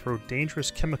professors who throw dangerous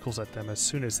chemicals at them as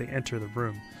soon as they enter the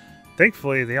room.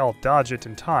 Thankfully, they all dodge it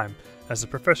in time, as the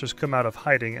professors come out of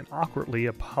hiding and awkwardly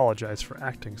apologize for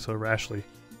acting so rashly.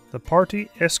 The party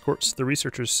escorts the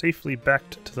researchers safely back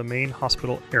to the main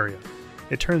hospital area.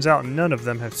 It turns out none of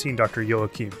them have seen Dr.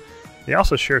 Joachim. They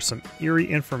also share some eerie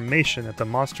information that the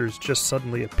monsters just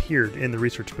suddenly appeared in the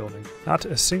research building. Not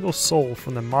a single soul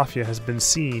from the Mafia has been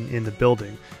seen in the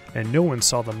building, and no one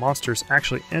saw the monsters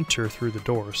actually enter through the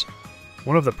doors.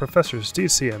 One of the professors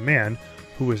did see a man,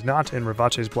 who was not in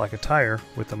Revace's black attire,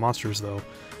 with the monsters though.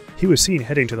 He was seen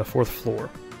heading to the 4th floor.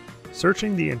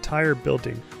 Searching the entire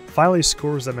building finally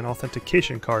scores them an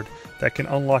authentication card that can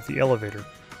unlock the elevator.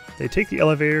 They take the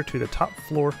elevator to the top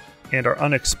floor and are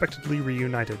unexpectedly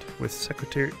reunited with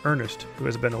Secretary Ernest, who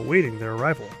has been awaiting their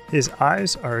arrival. His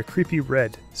eyes are a creepy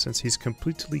red since he's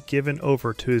completely given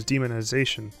over to his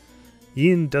demonization.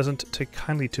 Yin doesn't take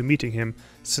kindly to meeting him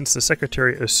since the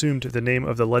Secretary assumed the name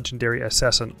of the legendary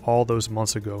assassin all those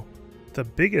months ago. The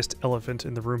biggest elephant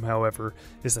in the room, however,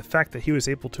 is the fact that he was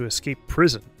able to escape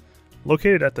prison.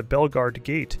 Located at the Bellegarde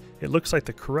Gate, it looks like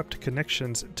the corrupt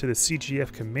connections to the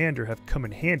CGF commander have come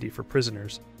in handy for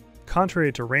prisoners.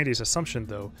 Contrary to Randy's assumption,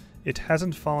 though, it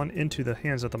hasn't fallen into the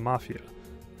hands of the Mafia.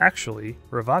 Actually,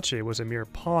 Revace was a mere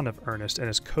pawn of Ernest and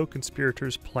his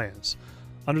co-conspirators' plans.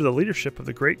 Under the leadership of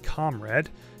the Great Comrade,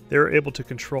 they were able to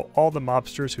control all the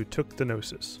mobsters who took the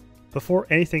Gnosis. Before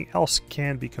anything else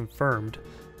can be confirmed,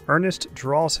 Ernest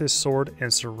draws his sword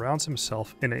and surrounds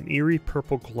himself in an eerie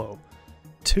purple glow.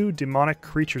 2 demonic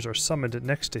creatures are summoned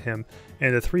next to him,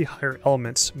 and the 3 higher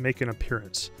elements make an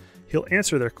appearance. He'll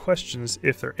answer their questions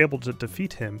if they're able to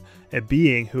defeat him, a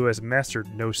being who has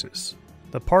mastered Gnosis.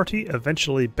 The party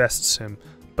eventually bests him,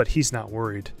 but he's not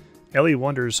worried. Ellie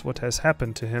wonders what has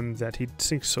happened to him that he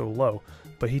sinks so low,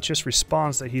 but he just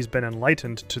responds that he's been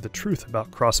enlightened to the truth about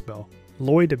Crossbell.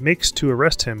 Lloyd makes to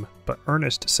arrest him, but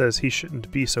Ernest says he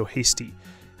shouldn't be so hasty.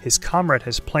 His comrade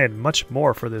has planned much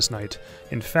more for this night.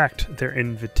 In fact, their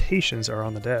invitations are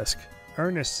on the desk.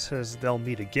 Ernest says they'll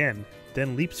meet again,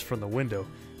 then leaps from the window.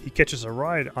 He catches a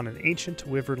ride on an ancient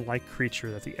wyvern-like creature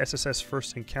that the SSS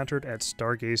first encountered at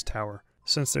Stargaze Tower.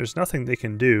 Since there's nothing they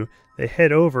can do, they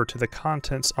head over to the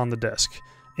contents on the desk.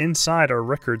 Inside are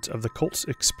records of the cult's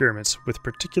experiments, with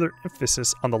particular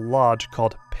emphasis on the lodge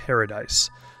called Paradise,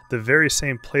 the very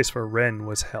same place where Ren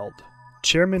was held.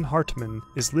 Chairman Hartman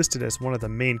is listed as one of the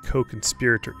main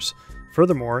co-conspirators.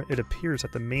 Furthermore, it appears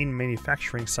that the main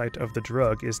manufacturing site of the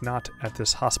drug is not at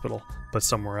this hospital, but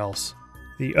somewhere else.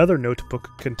 The other notebook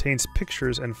contains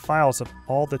pictures and files of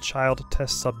all the child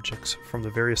test subjects from the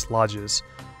various lodges.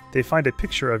 They find a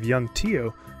picture of young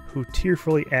Tio, who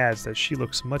tearfully adds that she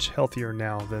looks much healthier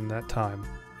now than that time.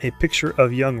 A picture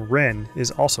of young Ren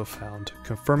is also found,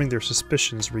 confirming their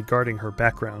suspicions regarding her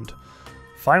background.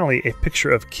 Finally, a picture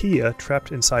of Kia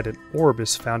trapped inside an orb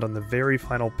is found on the very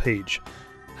final page.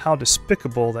 How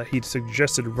despicable that he'd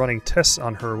suggested running tests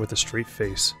on her with a straight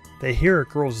face. They hear a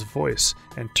girl's voice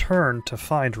and turn to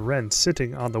find Ren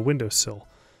sitting on the windowsill.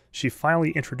 She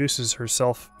finally introduces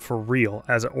herself for real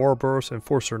as Ouroboros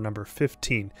Enforcer number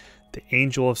 15, the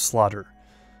Angel of Slaughter.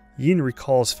 Yin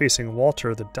recalls facing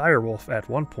Walter the Direwolf at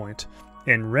one point,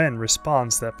 and Ren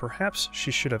responds that perhaps she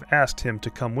should have asked him to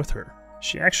come with her.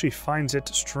 She actually finds it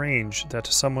strange that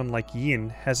someone like Yin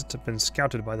hasn't been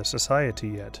scouted by the Society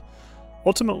yet.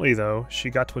 Ultimately, though,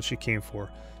 she got what she came for.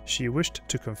 She wished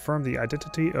to confirm the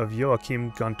identity of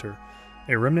Joachim Gunter,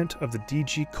 a remnant of the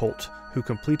DG cult who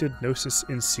completed Gnosis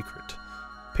in secret.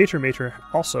 Patermater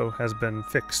also has been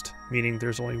fixed, meaning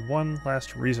there's only one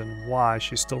last reason why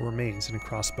she still remains in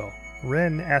Crossbell.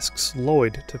 Ren asks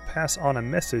Lloyd to pass on a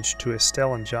message to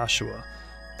Estelle and Joshua,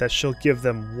 that she'll give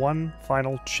them one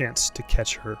final chance to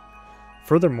catch her.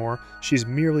 Furthermore, she's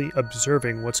merely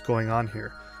observing what's going on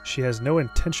here. She has no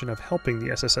intention of helping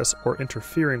the SSS or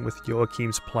interfering with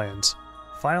Joachim's plans.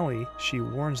 Finally, she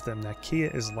warns them that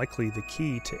Kia is likely the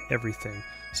key to everything,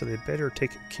 so they better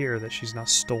take care that she's not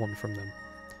stolen from them.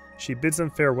 She bids them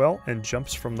farewell and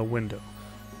jumps from the window.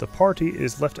 The party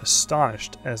is left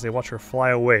astonished as they watch her fly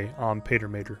away on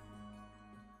Patermater.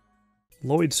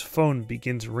 Lloyd's phone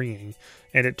begins ringing,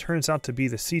 and it turns out to be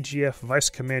the CGF Vice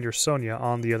Commander Sonia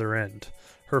on the other end.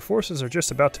 Her forces are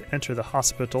just about to enter the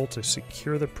hospital to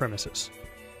secure the premises.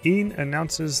 Ian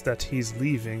announces that he's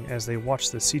leaving as they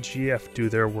watch the CGF do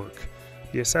their work.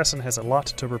 The assassin has a lot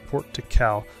to report to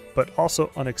Cal, but also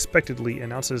unexpectedly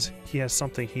announces he has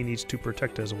something he needs to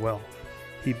protect as well.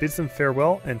 He bids them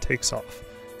farewell and takes off.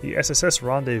 The SSS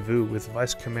rendezvous with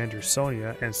Vice Commander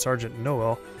Sonia and Sergeant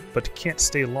Noel, but can't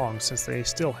stay long since they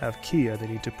still have Kia they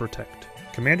need to protect.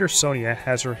 Commander Sonia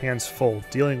has her hands full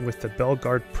dealing with the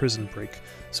Bellegarde prison break,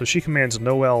 so she commands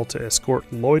Noel to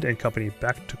escort Lloyd and company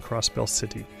back to Crossbell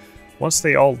City. Once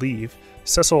they all leave,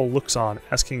 Cecil looks on,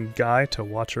 asking Guy to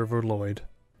watch over Lloyd.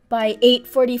 By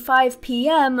 8:45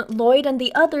 p.m., Lloyd and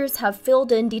the others have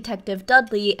filled in Detective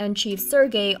Dudley and Chief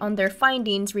Sergei on their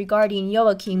findings regarding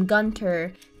Joachim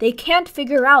Gunter. They can't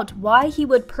figure out why he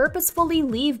would purposefully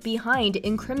leave behind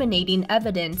incriminating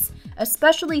evidence,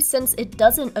 especially since it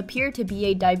doesn't appear to be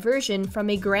a diversion from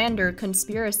a grander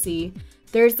conspiracy.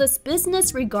 There's this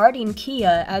business regarding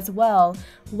Kia as well.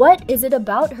 What is it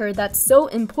about her that's so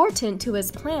important to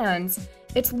his plans?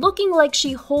 It's looking like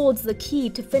she holds the key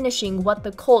to finishing what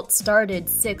the cult started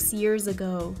 6 years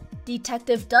ago.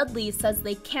 Detective Dudley says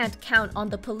they can't count on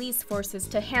the police forces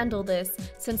to handle this,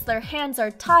 since their hands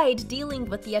are tied dealing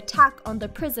with the attack on the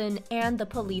prison and the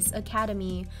police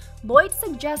academy. Lloyd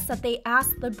suggests that they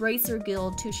ask the Bracer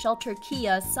Guild to shelter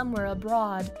Kia somewhere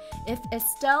abroad. If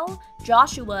Estelle,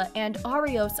 Joshua, and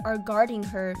Arios are guarding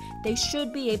her, they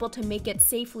should be able to make it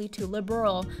safely to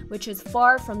Liberal, which is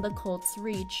far from the cult's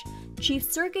reach. Chief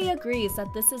Sergei agrees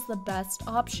that this is the best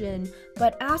option,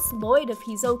 but asks Lloyd if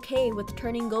he's okay with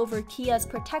turning over Kia's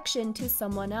protection to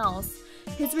someone else.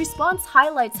 His response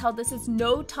highlights how this is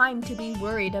no time to be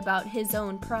worried about his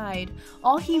own pride.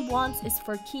 All he wants is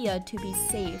for Kia to be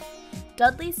safe.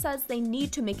 Dudley says they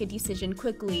need to make a decision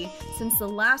quickly, since the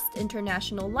last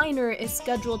international liner is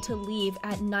scheduled to leave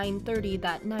at 9:30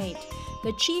 that night.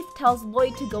 The chief tells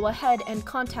Lloyd to go ahead and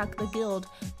contact the guild,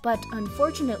 but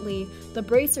unfortunately, the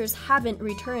Bracers haven't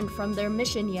returned from their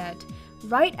mission yet.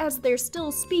 Right as they're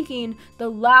still speaking, the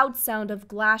loud sound of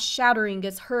glass shattering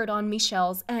is heard on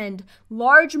Michelle's end.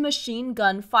 Large machine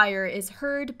gun fire is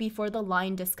heard before the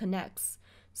line disconnects.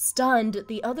 Stunned,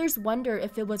 the others wonder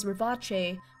if it was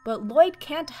Rivace, but Lloyd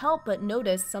can't help but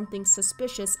notice something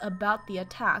suspicious about the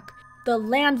attack. The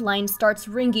landline starts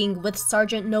ringing with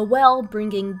Sergeant Noel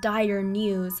bringing dire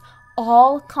news.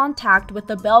 All contact with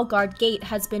the Bellegarde Gate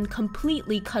has been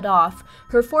completely cut off.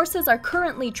 Her forces are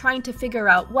currently trying to figure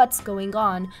out what's going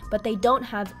on, but they don't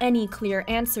have any clear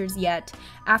answers yet.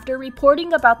 After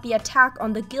reporting about the attack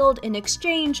on the guild in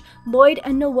exchange, Lloyd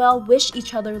and Noel wish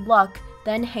each other luck,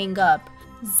 then hang up.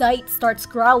 Zeit starts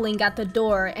growling at the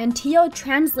door, and Tio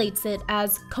translates it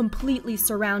as completely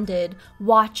surrounded.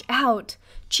 Watch out!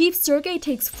 Chief Sergei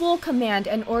takes full command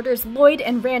and orders Lloyd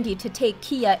and Randy to take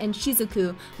Kia and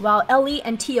Shizuku, while Ellie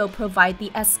and Tio provide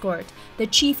the escort. The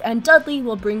chief and Dudley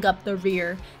will bring up the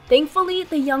rear. Thankfully,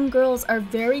 the young girls are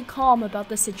very calm about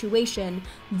the situation.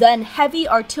 Then heavy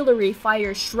artillery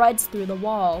fire shreds through the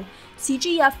wall.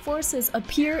 CGF forces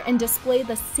appear and display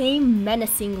the same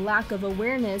menacing lack of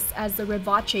awareness as the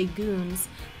Rivace goons.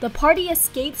 The party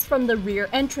escapes from the rear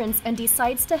entrance and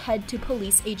decides to head to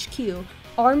Police HQ.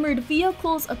 Armored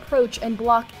vehicles approach and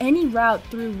block any route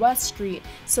through West Street,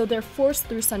 so they're forced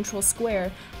through Central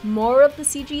Square. More of the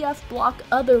CGF block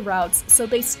other routes, so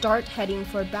they start heading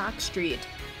for Back Street.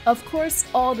 Of course,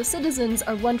 all the citizens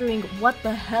are wondering what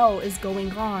the hell is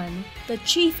going on. The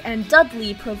chief and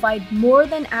Dudley provide more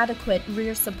than adequate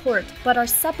rear support, but are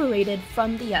separated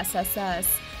from the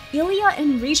SSS. Ilya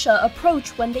and Risha approach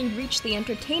when they reach the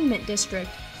entertainment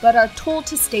district, but are told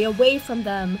to stay away from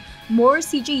them. More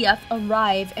CGF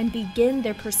arrive and begin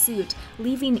their pursuit,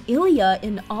 leaving Ilya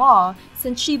in awe,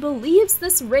 since she believes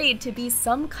this raid to be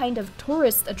some kind of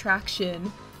tourist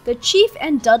attraction. The chief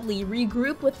and Dudley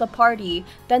regroup with the party,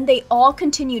 then they all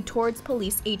continue towards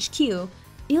Police HQ.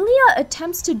 Ilya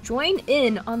attempts to join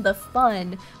in on the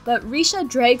fun, but Risha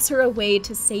drags her away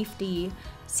to safety.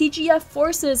 CGF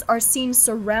forces are seen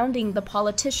surrounding the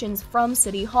politicians from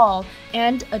City Hall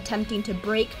and attempting to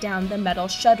break down the metal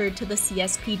shutter to the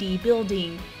CSPD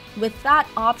building. With that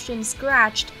option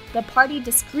scratched, the party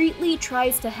discreetly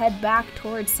tries to head back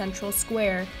towards Central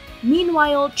Square.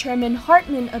 Meanwhile, Chairman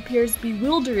Hartman appears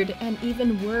bewildered and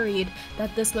even worried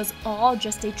that this was all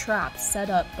just a trap set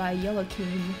up by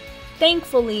Joachim.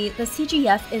 Thankfully, the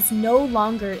CGF is no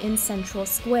longer in Central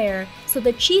Square, so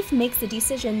the chief makes the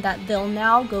decision that they'll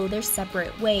now go their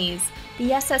separate ways.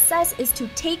 The SSS is to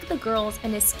take the girls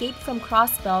and escape from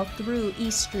Crossbell through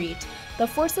East Street. The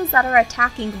forces that are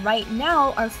attacking right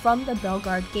now are from the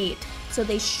Bellegarde Gate, so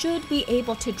they should be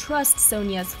able to trust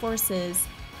Sonia's forces.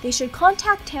 They should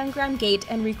contact Tangram Gate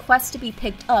and request to be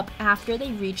picked up after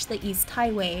they reach the East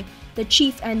Highway. The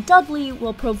chief and Dudley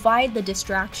will provide the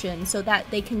distraction so that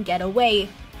they can get away.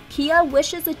 Kia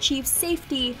wishes the chief's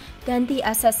safety, then the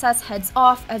SSS heads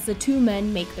off as the two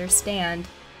men make their stand.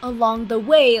 Along the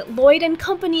way, Lloyd and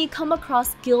company come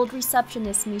across guild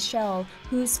receptionist Michelle,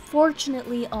 who's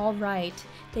fortunately alright.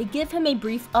 They give him a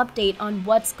brief update on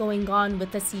what's going on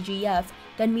with the CGF,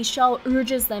 then Michelle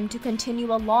urges them to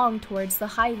continue along towards the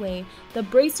highway. The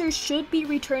Bracers should be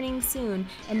returning soon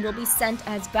and will be sent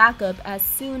as backup as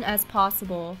soon as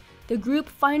possible. The group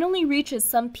finally reaches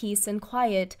some peace and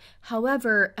quiet.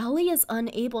 However, Ellie is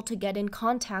unable to get in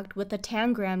contact with the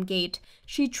Tangram Gate.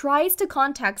 She tries to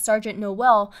contact Sergeant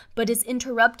Noel, but is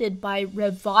interrupted by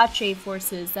Revache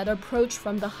forces that approach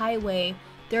from the highway.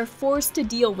 They're forced to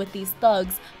deal with these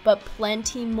thugs, but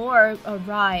plenty more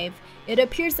arrive. It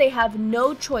appears they have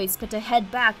no choice but to head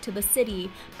back to the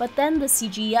city, but then the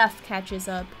CGF catches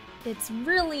up. It's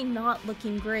really not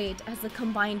looking great as the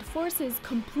combined forces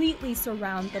completely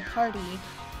surround the party,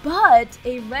 but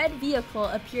a red vehicle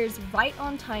appears right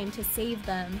on time to save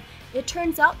them. It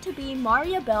turns out to be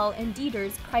Mariabelle and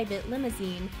Dieter's private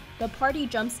limousine. The party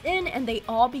jumps in and they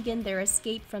all begin their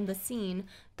escape from the scene.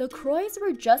 The Croys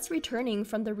were just returning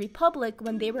from the Republic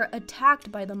when they were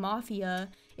attacked by the Mafia.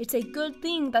 It's a good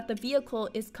thing that the vehicle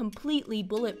is completely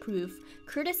bulletproof,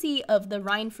 courtesy of the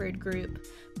Reinford group.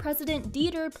 President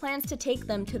Dieter plans to take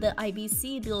them to the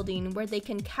IBC building where they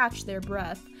can catch their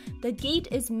breath. The gate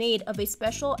is made of a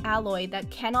special alloy that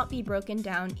cannot be broken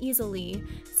down easily.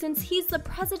 Since he's the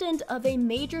president of a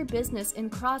major business in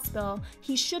Crossbell,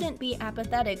 he shouldn't be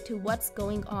apathetic to what's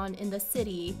going on in the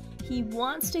city. He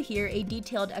wants to hear a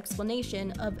detailed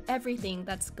explanation of everything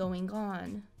that's going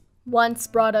on. Once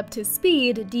brought up to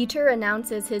speed, Dieter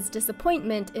announces his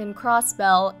disappointment in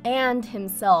Crossbell and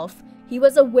himself. He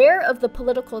was aware of the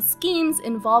political schemes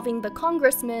involving the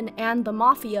congressman and the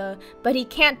mafia, but he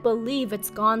can't believe it's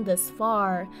gone this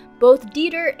far. Both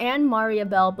Dieter and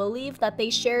Mariabelle believe that they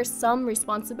share some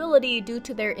responsibility due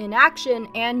to their inaction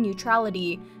and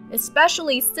neutrality,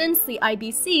 especially since the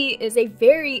IBC is a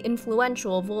very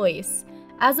influential voice.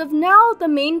 As of now, the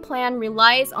main plan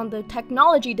relies on the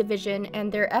technology division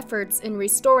and their efforts in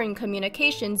restoring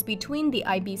communications between the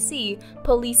IBC,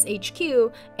 Police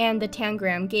HQ, and the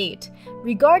Tangram Gate.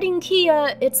 Regarding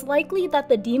Kia, it's likely that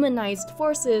the demonized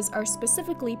forces are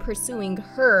specifically pursuing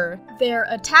her. Their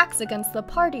attacks against the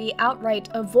party outright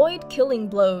avoid killing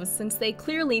blows since they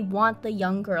clearly want the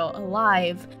young girl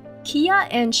alive. Kia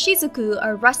and Shizuku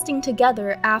are resting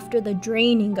together after the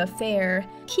draining affair.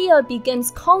 Kia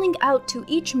begins calling out to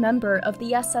each member of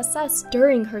the SSS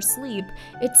during her sleep.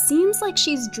 It seems like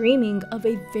she's dreaming of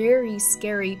a very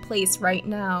scary place right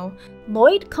now.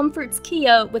 Lloyd comforts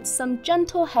Kia with some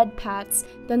gentle head pats,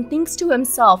 then thinks to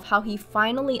himself how he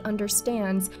finally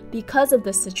understands, because of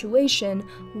the situation,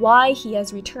 why he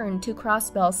has returned to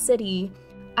Crossbell City.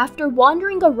 After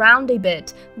wandering around a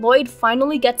bit, Lloyd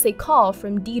finally gets a call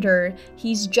from Dieter.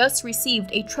 He's just received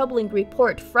a troubling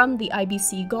report from the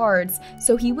IBC guards,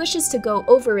 so he wishes to go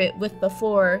over it with the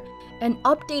four. An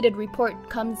updated report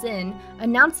comes in,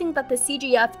 announcing that the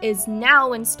CGF is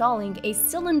now installing a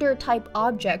cylinder-type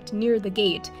object near the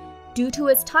gate. Due to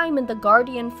his time in the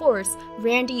Guardian Force,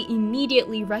 Randy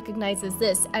immediately recognizes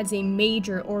this as a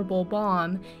major orbital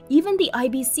bomb. Even the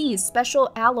IBC's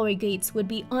special alloy gates would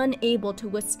be unable to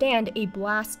withstand a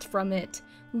blast from it.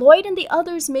 Lloyd and the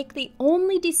others make the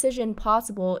only decision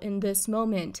possible in this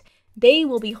moment. They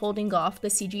will be holding off the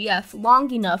CGF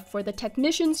long enough for the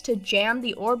technicians to jam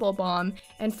the orbital bomb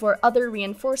and for other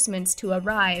reinforcements to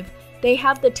arrive. They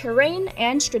have the terrain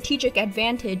and strategic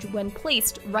advantage when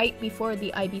placed right before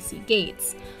the IBC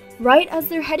gates. Right as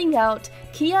they're heading out,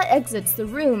 Kia exits the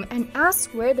room and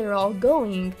asks where they're all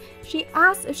going. She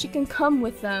asks if she can come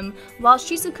with them, while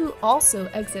Shizuku also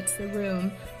exits the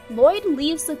room. Lloyd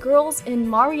leaves the girls in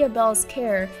Mariabelle's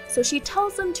care, so she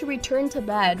tells them to return to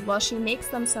bed while she makes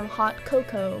them some hot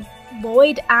cocoa.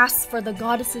 Lloyd asks for the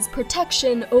goddess's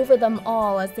protection over them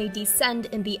all as they descend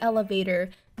in the elevator.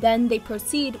 Then they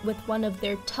proceed with one of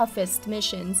their toughest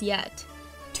missions yet.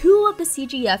 Two of the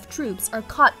CGF troops are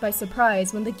caught by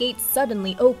surprise when the gates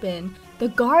suddenly open. The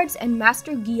guards and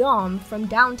Master Guillaume from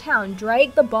downtown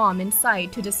drag the bomb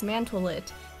inside to dismantle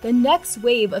it. The next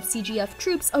wave of CGF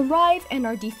troops arrive and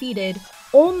are defeated,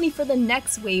 only for the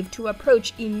next wave to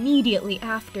approach immediately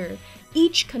after.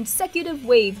 Each consecutive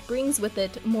wave brings with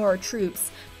it more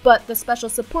troops, but the Special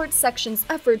Support Section's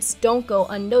efforts don't go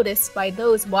unnoticed by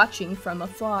those watching from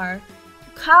afar.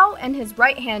 Kao and his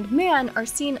right-hand man are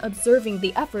seen observing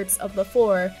the efforts of the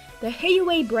four. The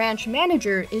Heiyue branch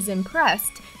manager is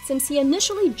impressed, since he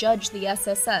initially judged the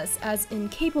SSS as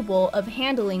incapable of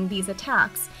handling these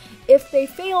attacks. If they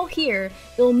fail here,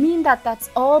 it'll mean that that's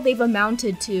all they've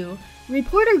amounted to.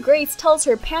 Reporter Grace tells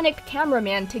her panicked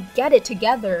cameraman to get it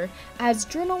together. As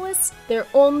journalists, their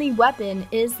only weapon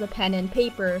is the pen and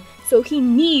paper, so he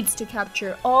needs to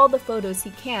capture all the photos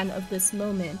he can of this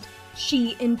moment.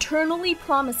 She internally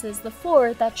promises the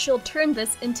four that she'll turn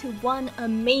this into one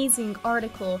amazing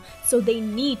article, so they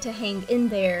need to hang in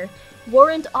there.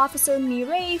 Warrant Officer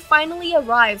Mireille finally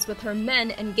arrives with her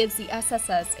men and gives the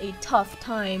SSS a tough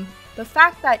time. The The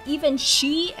fact that even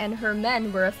she and her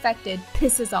men were affected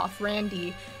pisses off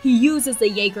Randy. He uses the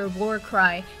Jaeger war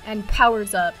cry and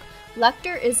powers up.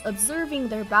 Lecter is observing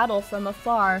their battle from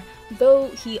afar, though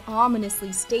he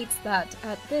ominously states that,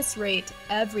 at this rate,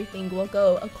 everything will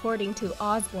go according to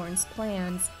Osborn's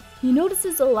plans. He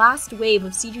notices the last wave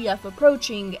of CGF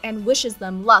approaching and wishes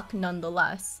them luck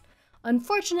nonetheless.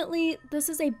 Unfortunately, this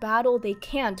is a battle they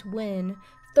can't win.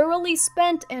 Thoroughly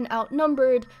spent and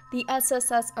outnumbered, the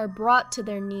SSS are brought to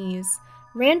their knees.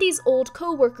 Randy's old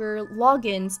co-worker,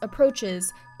 Loggins,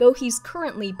 approaches, though he's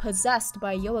currently possessed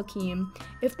by Joachim.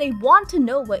 If they want to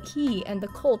know what he and the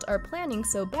cult are planning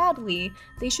so badly,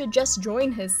 they should just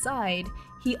join his side.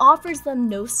 He offers them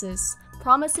Gnosis,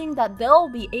 promising that they'll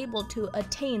be able to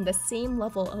attain the same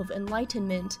level of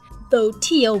enlightenment, though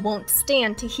Tia won't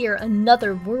stand to hear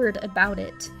another word about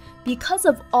it. Because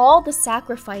of all the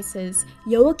sacrifices,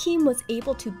 Joachim was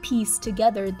able to piece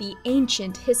together the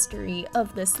ancient history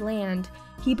of this land.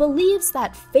 He believes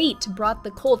that fate brought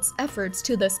the cult's efforts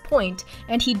to this point,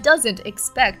 and he doesn't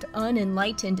expect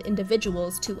unenlightened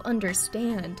individuals to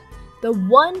understand. The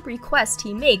one request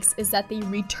he makes is that they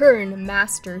return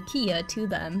Master Kia to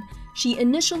them. She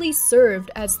initially served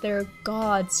as their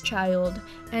god's child,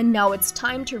 and now it's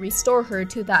time to restore her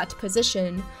to that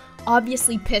position.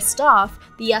 Obviously pissed off,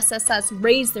 the SSS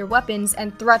raise their weapons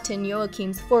and threaten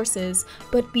Joachim's forces,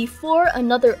 but before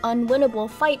another unwinnable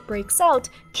fight breaks out,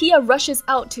 Kia rushes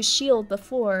out to shield the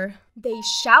four. They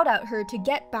shout at her to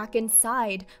get back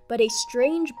inside, but a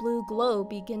strange blue glow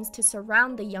begins to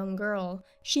surround the young girl.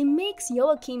 She makes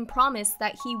Joachim promise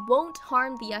that he won't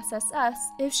harm the SSS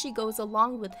if she goes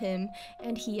along with him,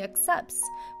 and he accepts.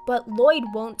 But Lloyd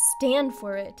won't stand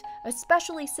for it,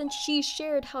 especially since she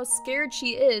shared how scared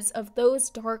she is of those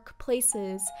dark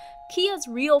places. Kia's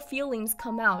real feelings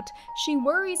come out. She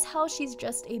worries how she's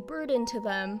just a burden to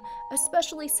them,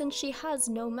 especially since she has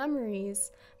no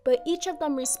memories. But each of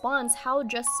them responds how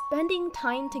just spending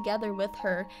time together with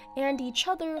her and each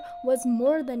other was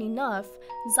more than enough.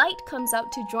 Zeit comes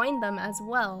out to join them as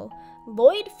well.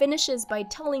 Lloyd finishes by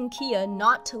telling Kia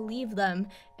not to leave them,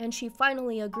 and she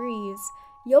finally agrees.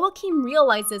 Joachim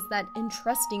realizes that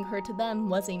entrusting her to them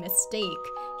was a mistake.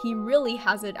 He really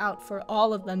has it out for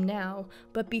all of them now,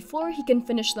 but before he can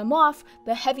finish them off,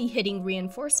 the heavy-hitting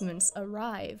reinforcements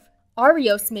arrive.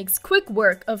 Arios makes quick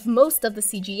work of most of the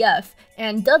CGF,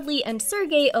 and Dudley and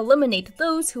Sergei eliminate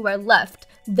those who are left,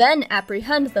 then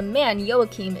apprehend the man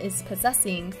Joachim is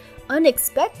possessing.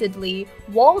 Unexpectedly,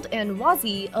 Wald and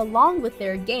Wazi, along with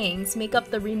their gangs, make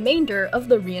up the remainder of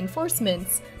the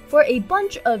reinforcements. For a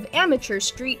bunch of amateur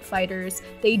street fighters,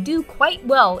 they do quite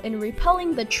well in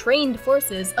repelling the trained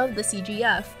forces of the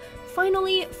CGF.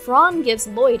 Finally, Fran gives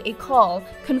Lloyd a call,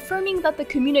 confirming that the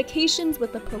communications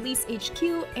with the police HQ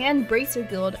and Bracer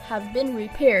Guild have been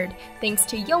repaired thanks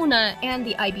to Yona and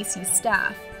the IBC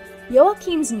staff.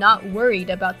 Joachim's not worried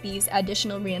about these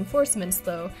additional reinforcements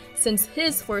though, since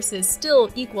his forces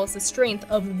still equals the strength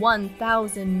of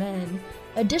 1,000 men.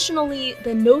 Additionally,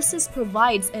 the Gnosis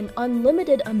provides an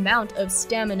unlimited amount of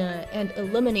stamina and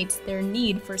eliminates their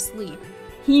need for sleep.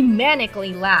 He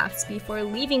manically laughs before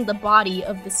leaving the body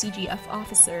of the CGF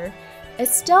officer.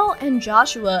 Estelle and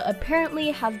Joshua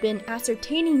apparently have been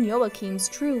ascertaining Joachim's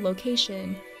true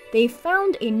location. They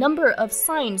found a number of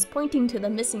signs pointing to the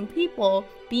missing people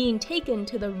being taken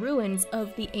to the ruins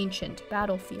of the ancient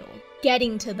battlefield.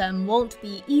 Getting to them won't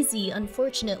be easy,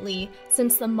 unfortunately,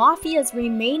 since the Mafia's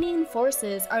remaining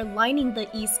forces are lining the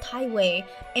East Highway,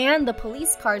 and the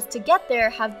police cars to get there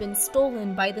have been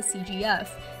stolen by the CGF.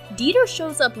 Dieter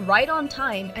shows up right on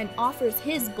time and offers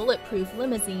his bulletproof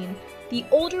limousine. The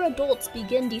older adults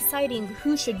begin deciding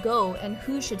who should go and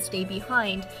who should stay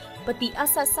behind, but the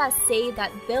SSS say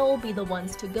that they'll be the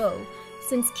ones to go.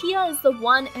 Since Kia is the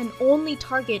one and only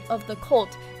target of the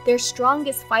cult, their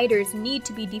strongest fighters need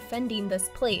to be defending this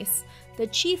place. The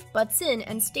chief butts in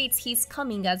and states he's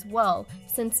coming as well,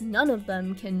 since none of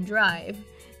them can drive.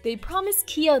 They promise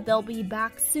Kia they'll be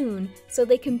back soon, so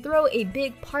they can throw a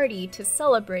big party to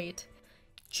celebrate.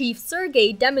 Chief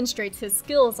Sergei demonstrates his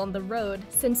skills on the road,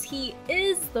 since he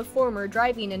is the former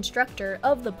driving instructor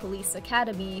of the police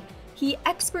academy. He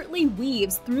expertly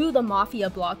weaves through the Mafia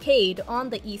blockade on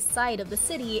the east side of the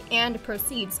city and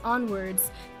proceeds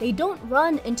onwards. They don't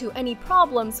run into any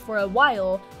problems for a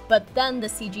while, but then the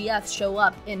CGF show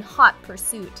up in hot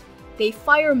pursuit. They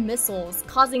fire missiles,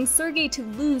 causing Sergei to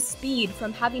lose speed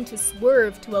from having to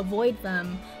swerve to avoid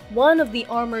them. One of the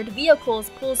armored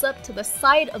vehicles pulls up to the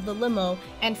side of the limo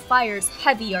and fires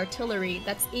heavy artillery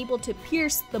that's able to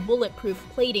pierce the bulletproof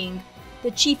plating.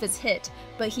 The chief is hit,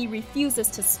 but he refuses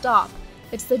to stop.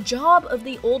 It's the job of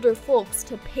the older folks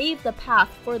to pave the path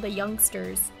for the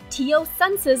youngsters. Tio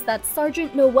senses that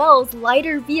Sergeant Noel's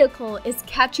lighter vehicle is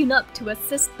catching up to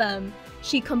assist them.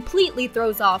 She completely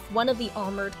throws off one of the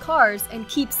armored cars and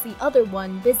keeps the other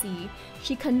one busy.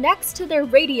 She connects to their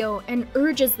radio and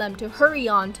urges them to hurry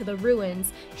on to the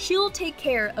ruins. She'll take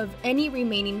care of any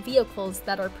remaining vehicles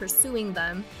that are pursuing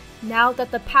them. Now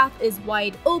that the path is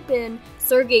wide open,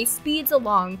 Sergei speeds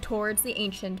along towards the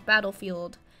ancient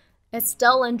battlefield.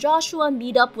 Estelle and Joshua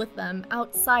meet up with them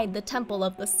outside the Temple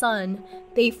of the Sun.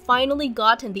 They've finally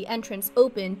gotten the entrance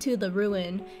open to the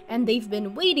ruin, and they've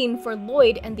been waiting for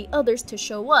Lloyd and the others to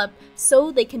show up so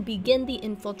they can begin the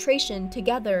infiltration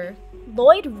together.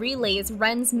 Lloyd relays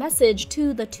Ren's message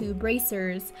to the two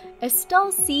bracers.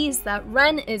 Estelle sees that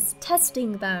Ren is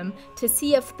testing them to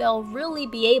see if they'll really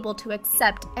be able to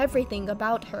accept everything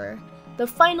about her. The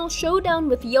final showdown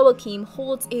with Joachim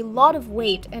holds a lot of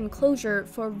weight and closure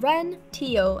for Ren,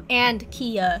 Tio, and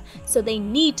Kia, so they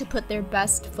need to put their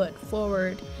best foot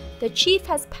forward. The chief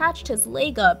has patched his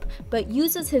leg up, but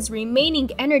uses his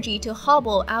remaining energy to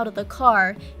hobble out of the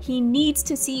car. He needs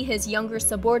to see his younger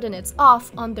subordinates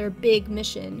off on their big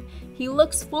mission. He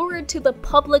looks forward to the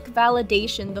public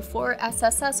validation the 4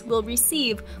 SSS will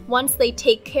receive once they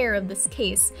take care of this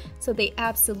case, so they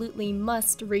absolutely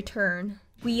must return.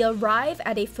 We arrive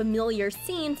at a familiar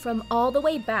scene from all the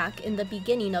way back in the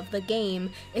beginning of the game,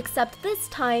 except this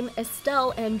time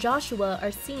Estelle and Joshua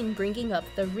are seen bringing up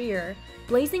the rear.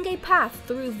 Blazing a path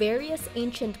through various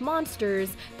ancient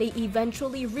monsters, they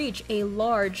eventually reach a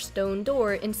large stone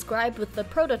door inscribed with the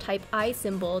prototype eye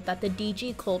symbol that the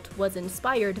DG cult was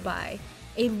inspired by.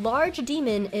 A large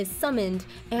demon is summoned,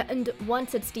 and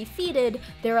once it's defeated,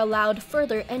 they're allowed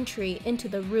further entry into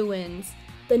the ruins.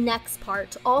 The next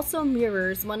part also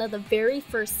mirrors one of the very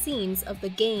first scenes of the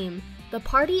game. The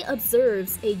party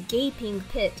observes a gaping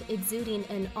pit exuding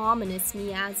an ominous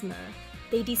miasma.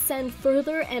 They descend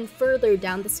further and further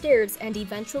down the stairs and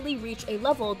eventually reach a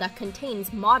level that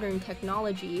contains modern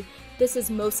technology. This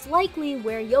is most likely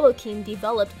where Joachim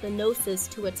developed the Gnosis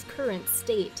to its current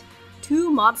state. 2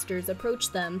 mobsters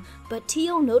approach them, but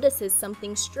Tio notices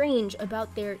something strange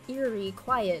about their eerie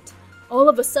quiet. All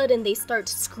of a sudden, they start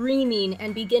screaming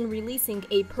and begin releasing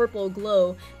a purple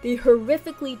glow. They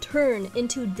horrifically turn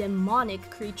into demonic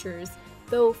creatures,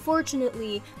 though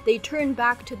fortunately, they turn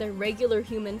back to their regular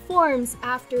human forms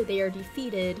after they are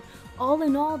defeated. All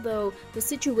in all though, the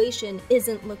situation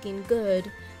isn't looking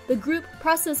good. The group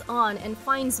presses on and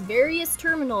finds various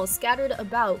terminals scattered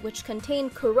about which contain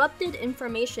corrupted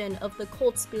information of the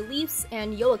cult's beliefs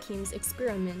and Joachim's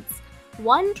experiments.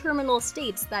 One terminal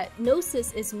states that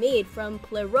Gnosis is made from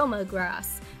pleroma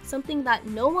grass, something that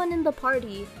no one in the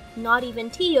party, not even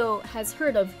Tio, has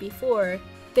heard of before.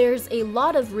 There's a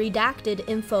lot of redacted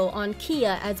info on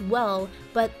Kia as well,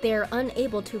 but they're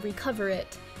unable to recover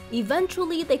it.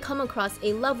 Eventually, they come across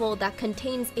a level that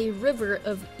contains a river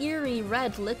of eerie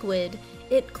red liquid.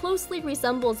 It closely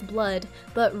resembles blood,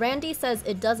 but Randy says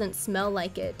it doesn't smell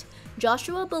like it.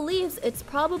 Joshua believes it's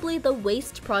probably the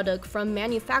waste product from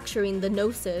manufacturing the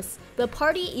Gnosis. The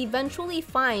party eventually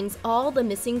finds all the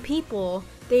missing people.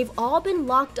 They've all been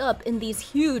locked up in these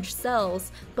huge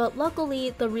cells, but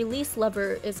luckily the release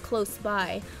lever is close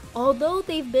by. Although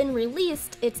they've been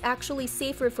released, it's actually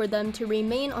safer for them to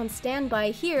remain on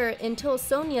standby here until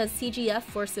Sonia's CGF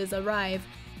forces arrive.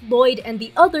 Lloyd and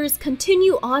the others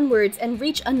continue onwards and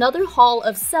reach another hall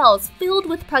of cells filled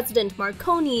with President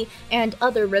Marconi and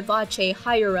other Revace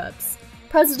higher-ups.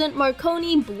 President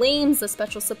Marconi blames the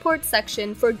Special Support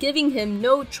Section for giving him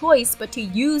no choice but to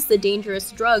use the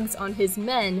dangerous drugs on his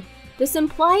men. This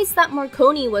implies that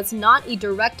Marconi was not a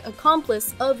direct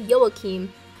accomplice of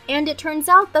Joachim, and it turns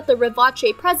out that the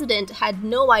Revace president had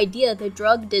no idea the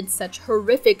drug did such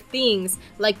horrific things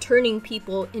like turning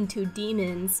people into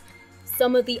demons.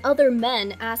 Some of the other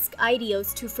men ask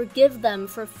Eidos to forgive them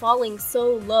for falling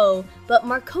so low, but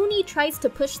Marconi tries to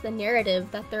push the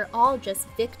narrative that they're all just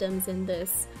victims in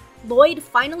this. Lloyd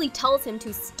finally tells him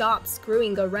to stop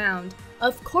screwing around.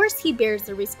 Of course he bears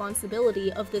the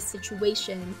responsibility of this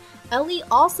situation. Ellie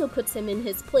also puts him in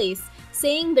his place,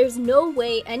 saying there's no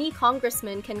way any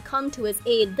congressman can come to his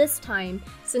aid this time,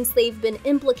 since they've been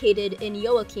implicated in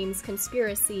Joachim's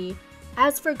conspiracy.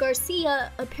 As for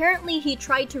Garcia, apparently he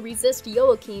tried to resist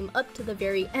Joachim up to the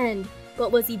very end,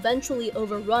 but was eventually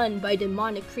overrun by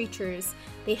demonic creatures.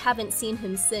 They haven't seen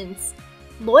him since.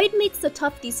 Lloyd makes the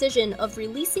tough decision of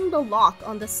releasing the lock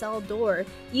on the cell door,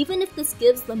 even if this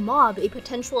gives the mob a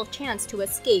potential chance to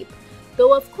escape.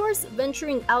 Though of course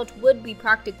venturing out would be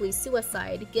practically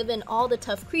suicide, given all the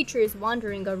tough creatures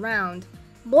wandering around.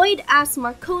 Lloyd asks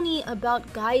Marconi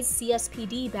about Guy's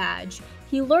CSPD badge.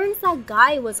 He learns that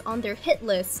Guy was on their hit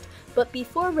list, but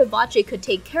before Revache could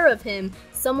take care of him,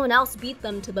 someone else beat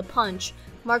them to the punch.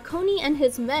 Marconi and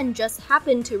his men just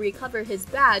happened to recover his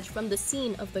badge from the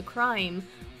scene of the crime.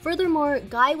 Furthermore,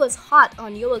 Guy was hot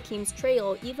on Joachim's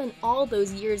trail even all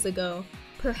those years ago.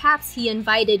 Perhaps he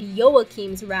invited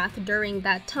Joachim's wrath during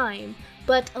that time,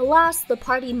 but alas, the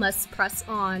party must press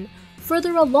on.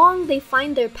 Further along, they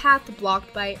find their path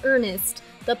blocked by Ernest.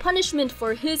 The punishment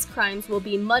for his crimes will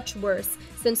be much worse,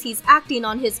 since he's acting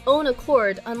on his own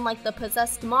accord, unlike the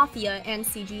possessed Mafia and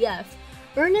CGF.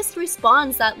 Ernest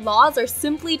responds that laws are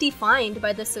simply defined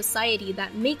by the society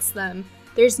that makes them.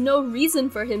 There's no reason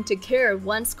for him to care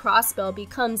once Crossbell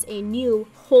becomes a new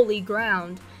holy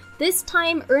ground. This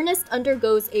time, Ernest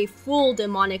undergoes a full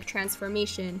demonic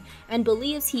transformation and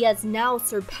believes he has now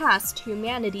surpassed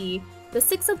humanity. The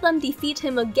 6 of them defeat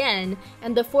him again,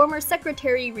 and the former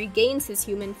secretary regains his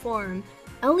human form.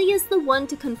 Ellie is the one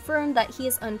to confirm that he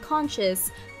is unconscious,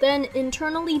 then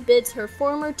internally bids her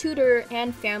former tutor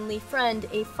and family friend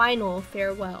a final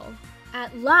farewell.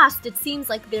 At last, it seems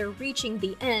like they're reaching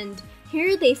the end.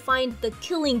 Here they find the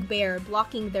Killing Bear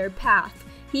blocking their path.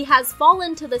 He has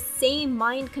fallen to the same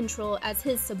mind control as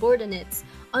his subordinates.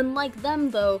 Unlike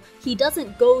them though, he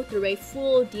doesn't go through a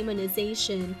full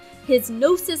demonization. His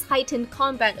Gnosis-heightened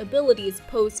combat abilities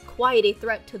pose quite a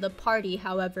threat to the party,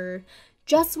 however.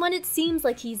 Just when it seems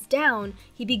like he's down,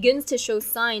 he begins to show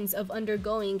signs of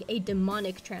undergoing a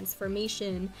demonic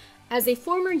transformation. As a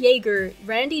former Jaeger,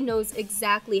 Randy knows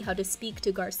exactly how to speak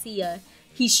to Garcia.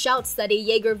 He shouts that a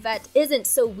Jaeger vet isn't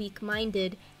so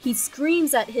weak-minded. He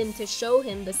screams at him to show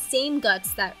him the same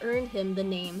guts that earned him the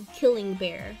name Killing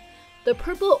Bear. The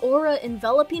purple aura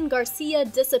enveloping Garcia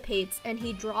dissipates and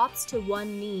he drops to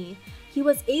one knee. He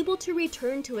was able to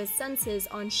return to his senses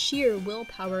on sheer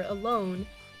willpower alone.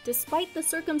 Despite the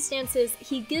circumstances,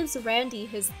 he gives Randy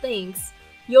his thanks.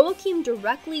 Joachim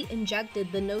directly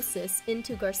injected the Gnosis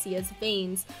into Garcia's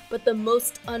veins, but the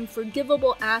most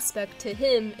unforgivable aspect to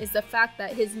him is the fact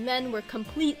that his men were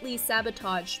completely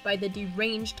sabotaged by the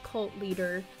deranged cult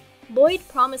leader. Lloyd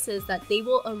promises that they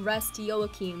will arrest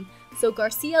Joachim, so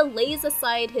Garcia lays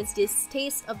aside his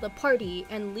distaste of the party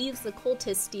and leaves the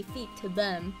cultists' defeat to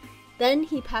them. Then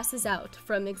he passes out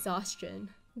from exhaustion.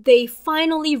 They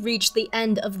finally reach the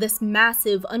end of this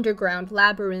massive underground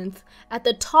labyrinth. At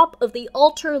the top of the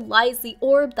altar lies the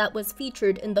orb that was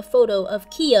featured in the photo of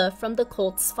Kia from the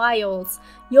cult's files.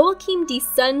 Joachim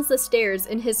descends the stairs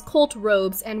in his cult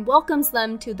robes and welcomes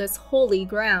them to this holy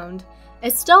ground.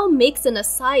 Estelle makes an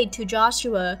aside to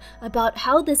Joshua about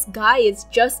how this guy is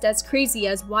just as crazy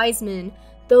as Wiseman,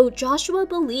 though Joshua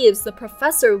believes the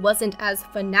professor wasn't as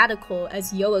fanatical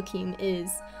as Joachim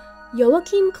is.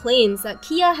 Joachim claims that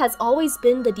Kia has always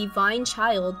been the divine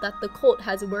child that the cult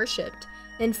has worshipped.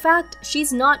 In fact,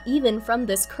 she's not even from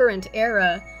this current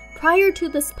era. Prior to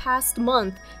this past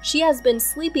month, she has been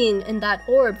sleeping in that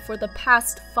orb for the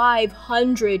past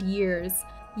 500 years.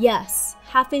 Yes,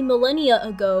 half a millennia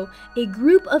ago, a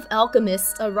group of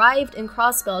alchemists arrived in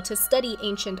Crossbell to study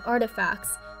ancient artifacts.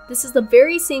 This is the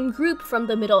very same group from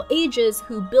the Middle Ages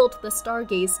who built the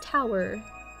Stargaze Tower.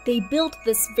 They built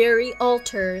this very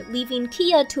altar, leaving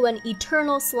Kia to an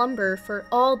eternal slumber for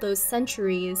all those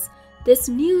centuries. This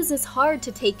news is hard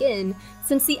to take in,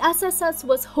 since the SSS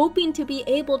was hoping to be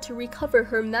able to recover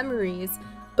her memories.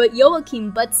 But Joachim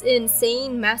butts in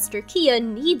saying Master Kia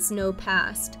needs no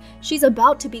past. She's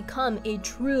about to become a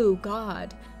true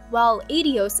god, while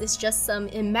Adios is just some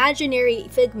imaginary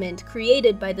figment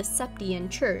created by the Septian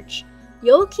Church.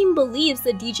 Joachim believes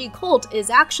the DG cult is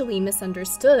actually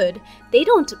misunderstood. They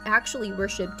don't actually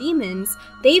worship demons,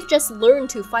 they've just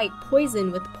learned to fight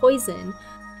poison with poison.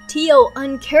 Tio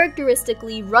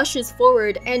uncharacteristically rushes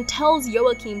forward and tells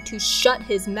Joachim to shut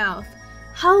his mouth.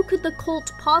 How could the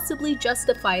cult possibly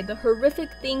justify the horrific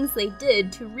things they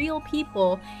did to real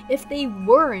people if they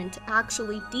weren't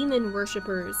actually demon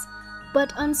worshippers?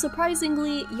 But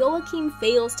unsurprisingly, Joachim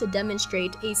fails to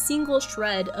demonstrate a single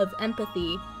shred of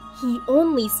empathy. He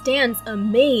only stands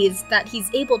amazed that he's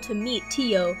able to meet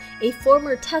Tio, a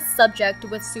former test subject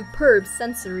with superb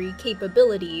sensory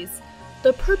capabilities.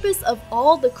 The purpose of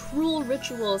all the cruel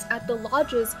rituals at the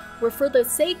lodges were for the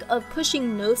sake of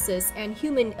pushing Gnosis and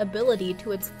human ability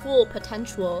to its full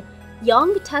potential.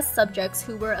 Young test subjects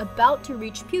who were about to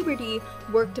reach puberty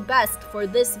worked best for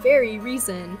this very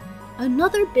reason.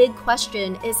 Another big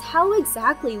question is how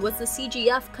exactly was the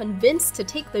CGF convinced to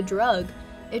take the drug?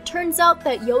 It turns out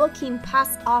that Joachim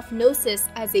passed off Gnosis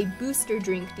as a booster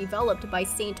drink developed by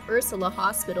St. Ursula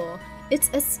Hospital. It's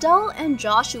Estelle and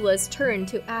Joshua's turn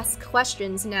to ask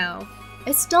questions now.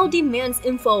 Estelle demands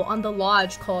info on the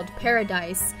lodge called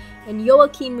Paradise, and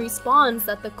Joachim responds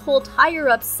that the cult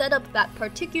higher-ups set up that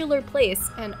particular place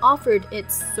and offered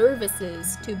its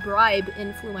services to bribe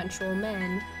influential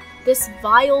men. This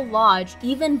vile lodge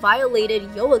even violated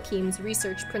Joachim's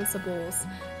research principles.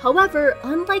 However,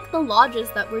 unlike the lodges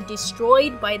that were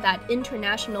destroyed by that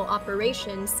international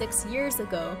operation 6 years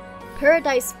ago,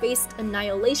 Paradise faced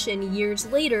annihilation years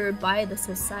later by the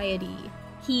Society.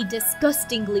 He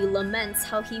disgustingly laments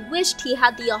how he wished he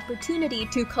had the opportunity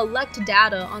to collect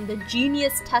data on the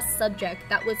genius test subject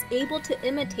that was able to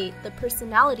imitate the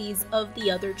personalities of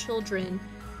the other children.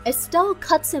 Estelle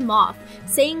cuts him off,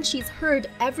 saying she's heard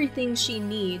everything she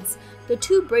needs. The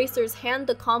two bracers hand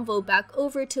the convo back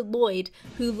over to Lloyd,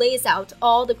 who lays out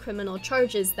all the criminal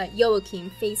charges that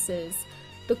Joachim faces.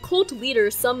 The cult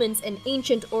leader summons an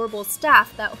ancient orbital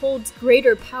staff that holds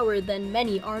greater power than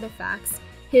many artifacts.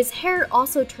 His hair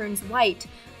also turns white.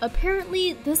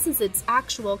 Apparently, this is its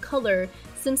actual color,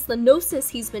 since the gnosis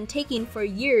he's been taking for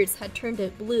years had turned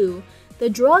it blue. The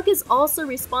drug is also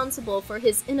responsible for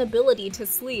his inability to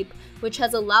sleep, which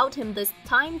has allowed him this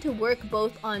time to work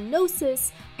both on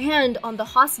gnosis and on the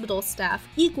hospital staff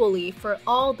equally for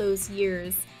all those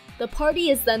years. The party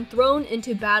is then thrown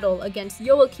into battle against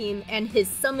Joachim and his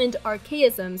summoned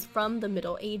archaisms from the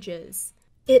Middle Ages.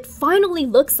 It finally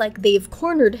looks like they've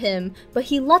cornered him, but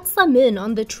he lets them in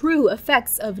on the true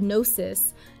effects of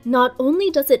gnosis. Not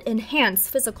only does it enhance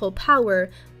physical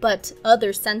power, but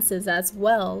other senses as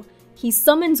well. He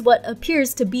summons what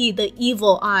appears to be the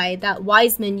evil eye that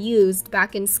Wiseman used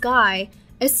back in Sky.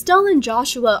 Estelle and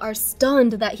Joshua are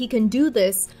stunned that he can do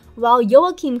this, while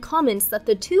Joachim comments that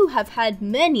the two have had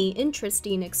many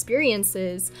interesting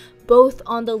experiences, both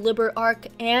on the Liber Arc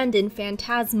and in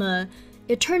Phantasma.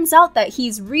 It turns out that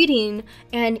he's reading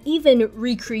and even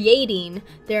recreating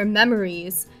their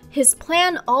memories. His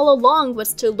plan all along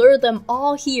was to lure them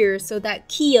all here so that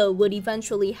Kia would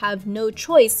eventually have no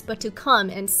choice but to come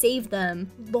and save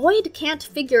them. Lloyd can't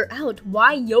figure out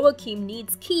why Joachim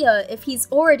needs Kia if he's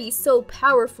already so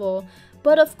powerful,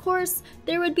 but of course,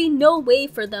 there would be no way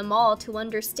for them all to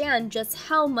understand just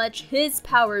how much his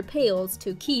power pales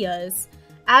to Kia's.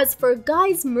 As for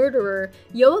Guy's murderer,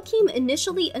 Joachim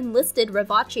initially enlisted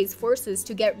Ravace's forces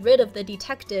to get rid of the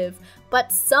detective,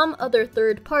 but some other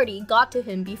third party got to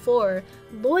him before.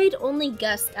 Lloyd only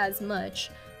guessed as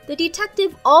much. The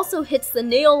detective also hits the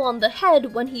nail on the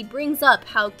head when he brings up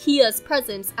how Kia's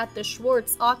presence at the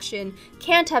Schwartz auction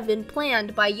can't have been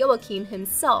planned by Joachim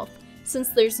himself, since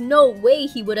there's no way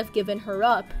he would have given her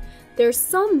up. There's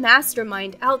some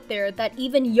mastermind out there that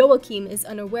even Joachim is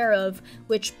unaware of,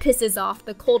 which pisses off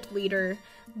the cult leader.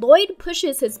 Lloyd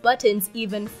pushes his buttons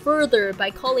even further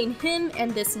by calling him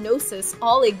and this gnosis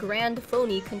all a grand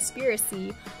phony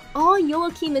conspiracy. All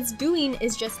Joachim is doing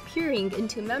is just peering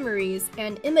into memories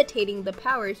and imitating the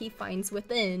power he finds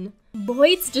within.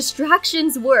 Lloyd's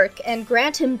distractions work and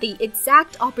grant him the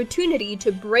exact opportunity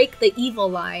to break the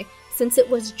evil eye, since it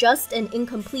was just an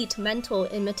incomplete mental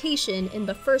imitation in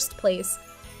the first place.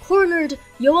 Cornered,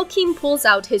 Joachim pulls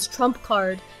out his trump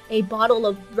card, a bottle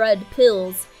of red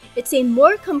pills. It's a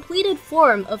more completed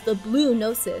form of the blue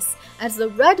gnosis, as the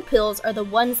red pills are the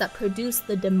ones that produce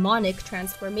the demonic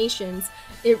transformations.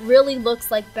 It really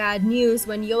looks like bad news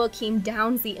when Joachim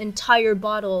downs the entire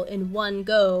bottle in one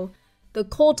go. The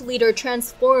cult leader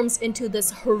transforms into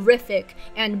this horrific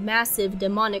and massive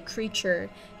demonic creature.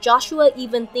 Joshua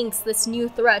even thinks this new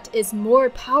threat is more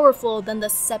powerful than the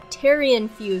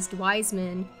septarian-fused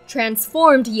Wiseman.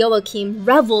 Transformed Joachim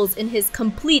revels in his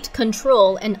complete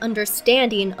control and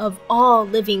understanding of all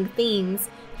living things.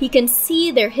 He can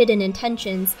see their hidden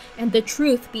intentions and the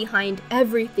truth behind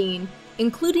everything,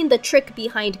 including the trick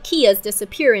behind Kia's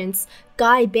disappearance,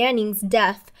 Guy Banning's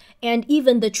death, and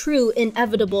even the true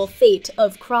inevitable fate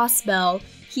of Crossbell.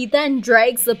 He then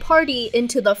drags the party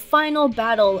into the final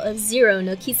battle of Zero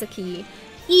no Kiseki.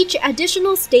 Each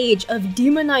additional stage of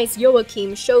demonized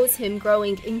Joachim shows him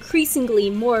growing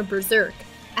increasingly more berserk.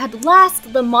 At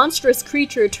last, the monstrous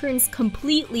creature turns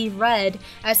completely red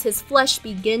as his flesh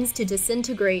begins to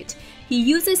disintegrate. He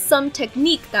uses some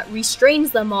technique that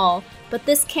restrains them all, but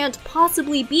this can't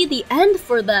possibly be the end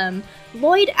for them.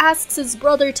 Lloyd asks his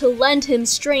brother to lend him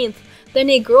strength, then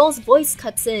a girl's voice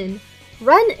cuts in.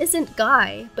 Ren isn't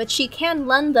Guy, but she can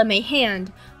lend them a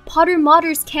hand. Potter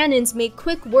Modder's cannons make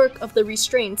quick work of the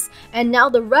restraints, and now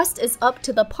the rest is up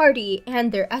to the party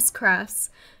and their S-crafts.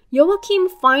 Joachim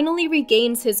finally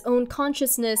regains his own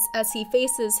consciousness as he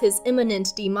faces his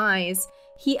imminent demise.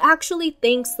 He actually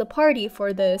thanks the party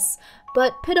for this,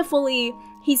 but pitifully,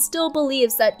 he still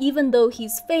believes that even though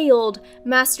he's failed,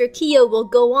 Master Kia will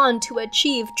go on to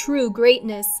achieve true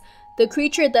greatness. The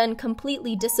creature then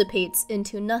completely dissipates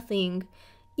into nothing.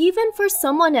 Even for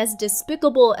someone as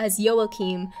despicable as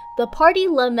Joachim, the party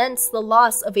laments the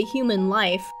loss of a human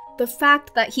life. The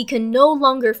fact that he can no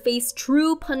longer face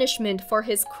true punishment for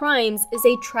his crimes is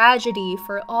a tragedy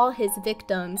for all his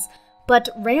victims. But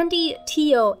Randy,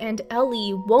 Tio, and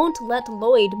Ellie won't let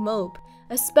Lloyd mope,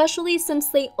 especially since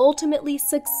they ultimately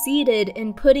succeeded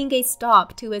in putting a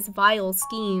stop to his vile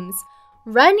schemes.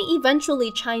 Ren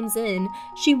eventually chimes in.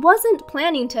 She wasn't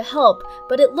planning to help,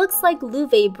 but it looks like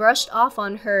Louvet brushed off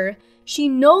on her. She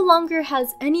no longer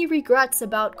has any regrets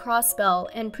about Crossbell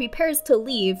and prepares to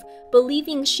leave,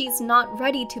 believing she's not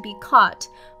ready to be caught.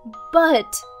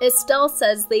 But Estelle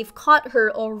says they've caught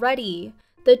her already.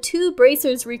 The two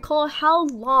bracers recall how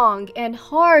long and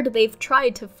hard they've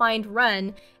tried to find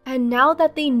Ren, and now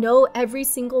that they know every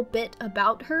single bit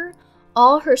about her,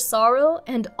 all her sorrow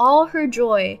and all her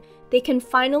joy, they can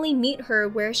finally meet her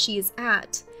where she's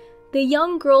at. The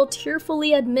young girl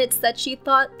tearfully admits that she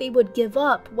thought they would give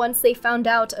up once they found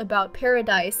out about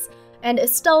Paradise, and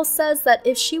Estelle says that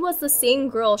if she was the same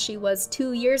girl she was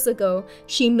 2 years ago,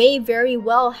 she may very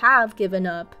well have given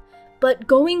up. But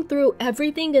going through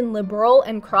everything in Liberal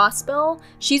and Crossbell,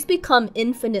 she's become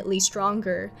infinitely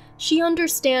stronger. She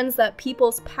understands that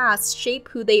people's past shape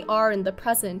who they are in the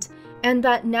present, and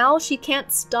that now she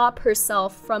can't stop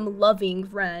herself from loving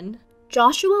Ren.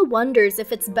 Joshua wonders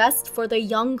if it's best for the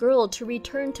young girl to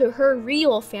return to her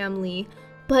real family,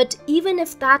 but even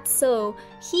if that's so,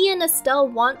 he and Estelle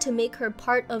want to make her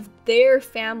part of their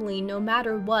family no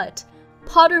matter what.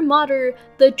 Potter Mater,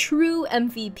 the true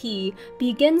MVP,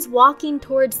 begins walking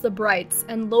towards the Brights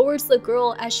and lowers the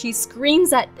girl as she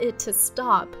screams at it to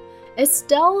stop.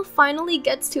 Estelle finally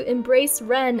gets to embrace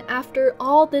Ren after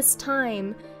all this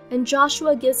time, and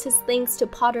Joshua gives his thanks to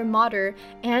Potter Mater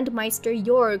and Meister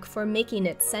Jorg for making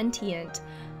it sentient.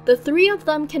 The three of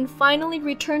them can finally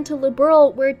return to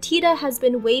Liberal, where Tita has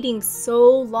been waiting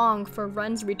so long for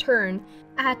Ren's return.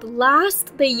 At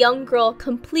last, the young girl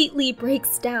completely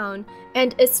breaks down,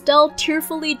 and Estelle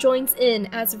tearfully joins in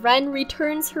as Ren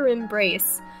returns her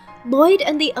embrace. Lloyd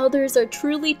and the others are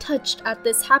truly touched at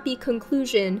this happy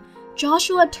conclusion.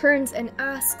 Joshua turns and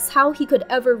asks how he could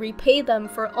ever repay them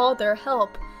for all their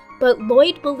help, but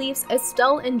Lloyd believes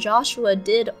Estelle and Joshua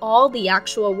did all the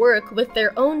actual work with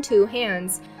their own 2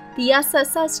 hands. The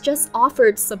SSS just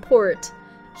offered support.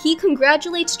 He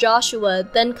congratulates Joshua,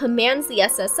 then commands the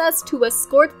SSS to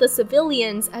escort the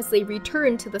civilians as they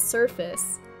return to the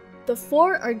surface. The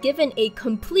 4 are given a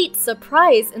complete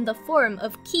surprise in the form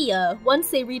of Kia once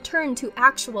they return to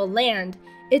actual land.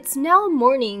 It's now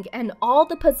morning and all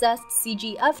the possessed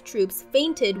CGF troops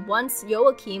fainted once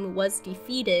Joachim was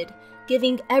defeated,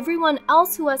 giving everyone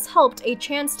else who has helped a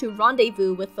chance to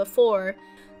rendezvous with the 4.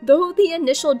 Though the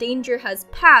initial danger has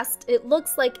passed, it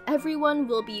looks like everyone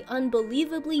will be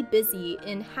unbelievably busy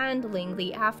in handling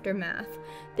the aftermath.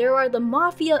 There are the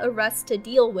Mafia arrests to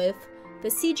deal with. The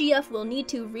CGF will need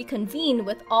to reconvene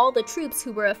with all the troops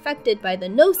who were affected by the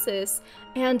Gnosis,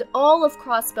 and all of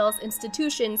Crossbell's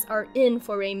institutions are in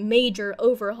for a major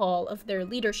overhaul of their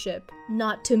leadership.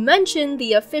 Not to mention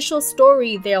the official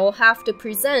story they'll have to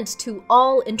present to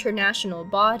all international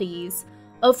bodies.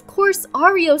 Of course,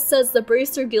 Ario says the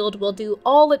Bracer Guild will do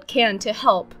all it can to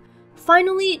help.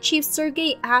 Finally, Chief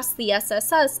Sergei asks the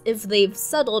SSS if they've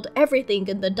settled everything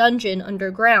in the dungeon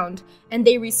underground, and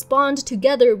they respond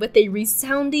together with a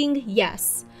resounding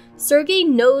yes. Sergei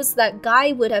knows that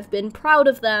Guy would have been proud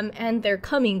of them and their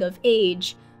coming of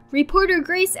age. Reporter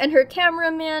Grace and her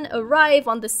cameraman arrive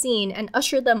on the scene and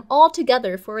usher them all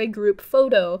together for a group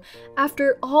photo.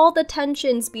 After all the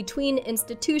tensions between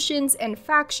institutions and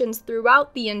factions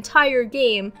throughout the entire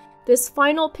game, this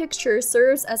final picture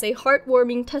serves as a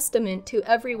heartwarming testament to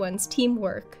everyone's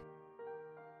teamwork.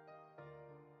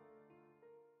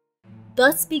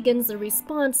 Thus begins the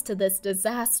response to this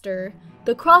disaster.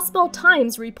 The Crossbell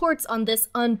Times reports on this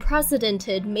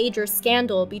unprecedented major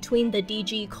scandal between the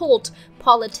DG cult,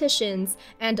 politicians,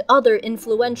 and other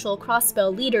influential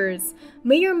Crossbell leaders.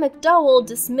 Mayor McDowell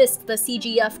dismissed the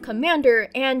CGF commander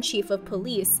and chief of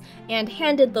police, and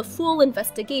handed the full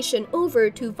investigation over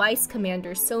to Vice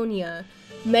Commander Sonia.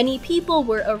 Many people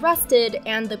were arrested,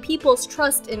 and the people's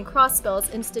trust in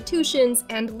Crossbell's institutions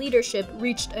and leadership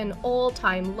reached an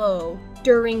all-time low.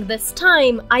 During this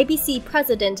time, IBC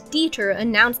President Dieter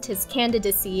announced his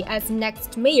candidacy as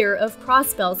next mayor of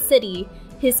Crossbell City.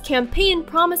 His campaign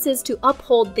promises to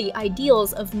uphold the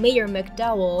ideals of Mayor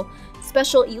McDowell.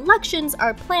 Special elections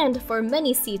are planned for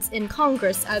many seats in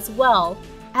Congress as well.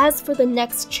 As for the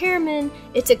next chairman,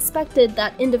 it's expected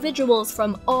that individuals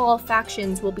from all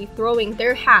factions will be throwing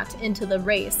their hat into the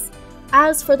race.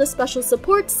 As for the special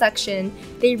support section,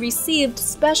 they received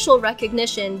special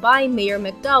recognition by Mayor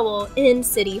McDowell in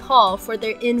City Hall for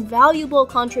their invaluable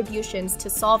contributions to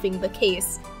solving the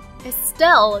case.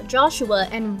 Estelle, Joshua,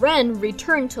 and Ren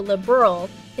returned to Liberal.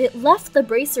 It left the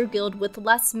Bracer Guild with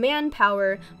less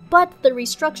manpower, but the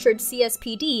restructured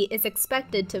CSPD is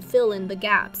expected to fill in the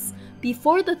gaps.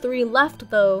 Before the three left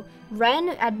though, Ren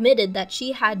admitted that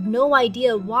she had no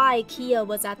idea why Kia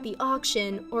was at the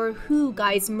auction or who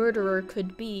Guy's murderer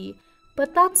could be.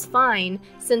 But that's fine,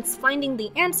 since finding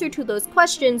the answer to those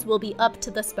questions will be up to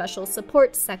the special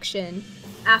support section.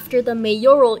 After the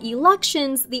mayoral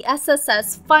elections, the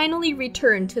SSS finally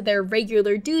returned to their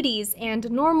regular duties and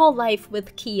normal life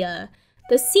with Kia.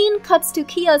 The scene cuts to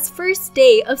Kia's first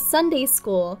day of Sunday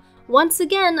school. Once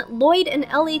again, Lloyd and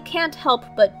Ellie can't help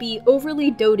but be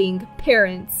overly doting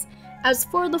parents. As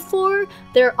for the four,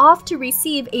 they're off to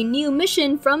receive a new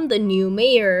mission from the new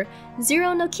mayor.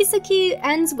 Zero no Kiseki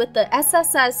ends with the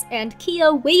SSS and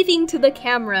Kia waving to the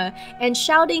camera and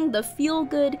shouting the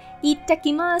feel-good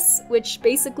 "Ittekimasu," which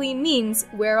basically means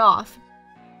 "we're off."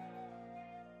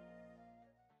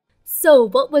 So,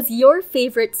 what was your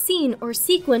favorite scene or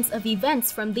sequence of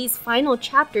events from these final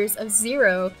chapters of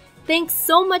Zero? Thanks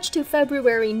so much to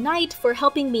February Night for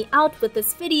helping me out with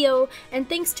this video, and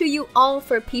thanks to you all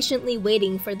for patiently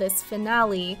waiting for this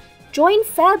finale. Join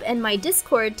Feb and my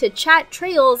Discord to chat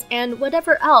trails and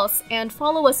whatever else, and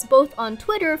follow us both on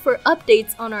Twitter for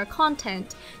updates on our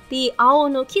content. The Ao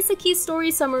no Kiseki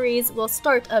story summaries will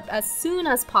start up as soon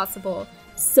as possible.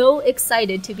 So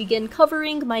excited to begin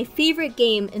covering my favorite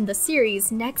game in the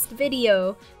series next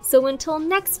video. So until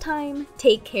next time,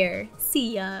 take care.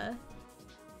 See ya!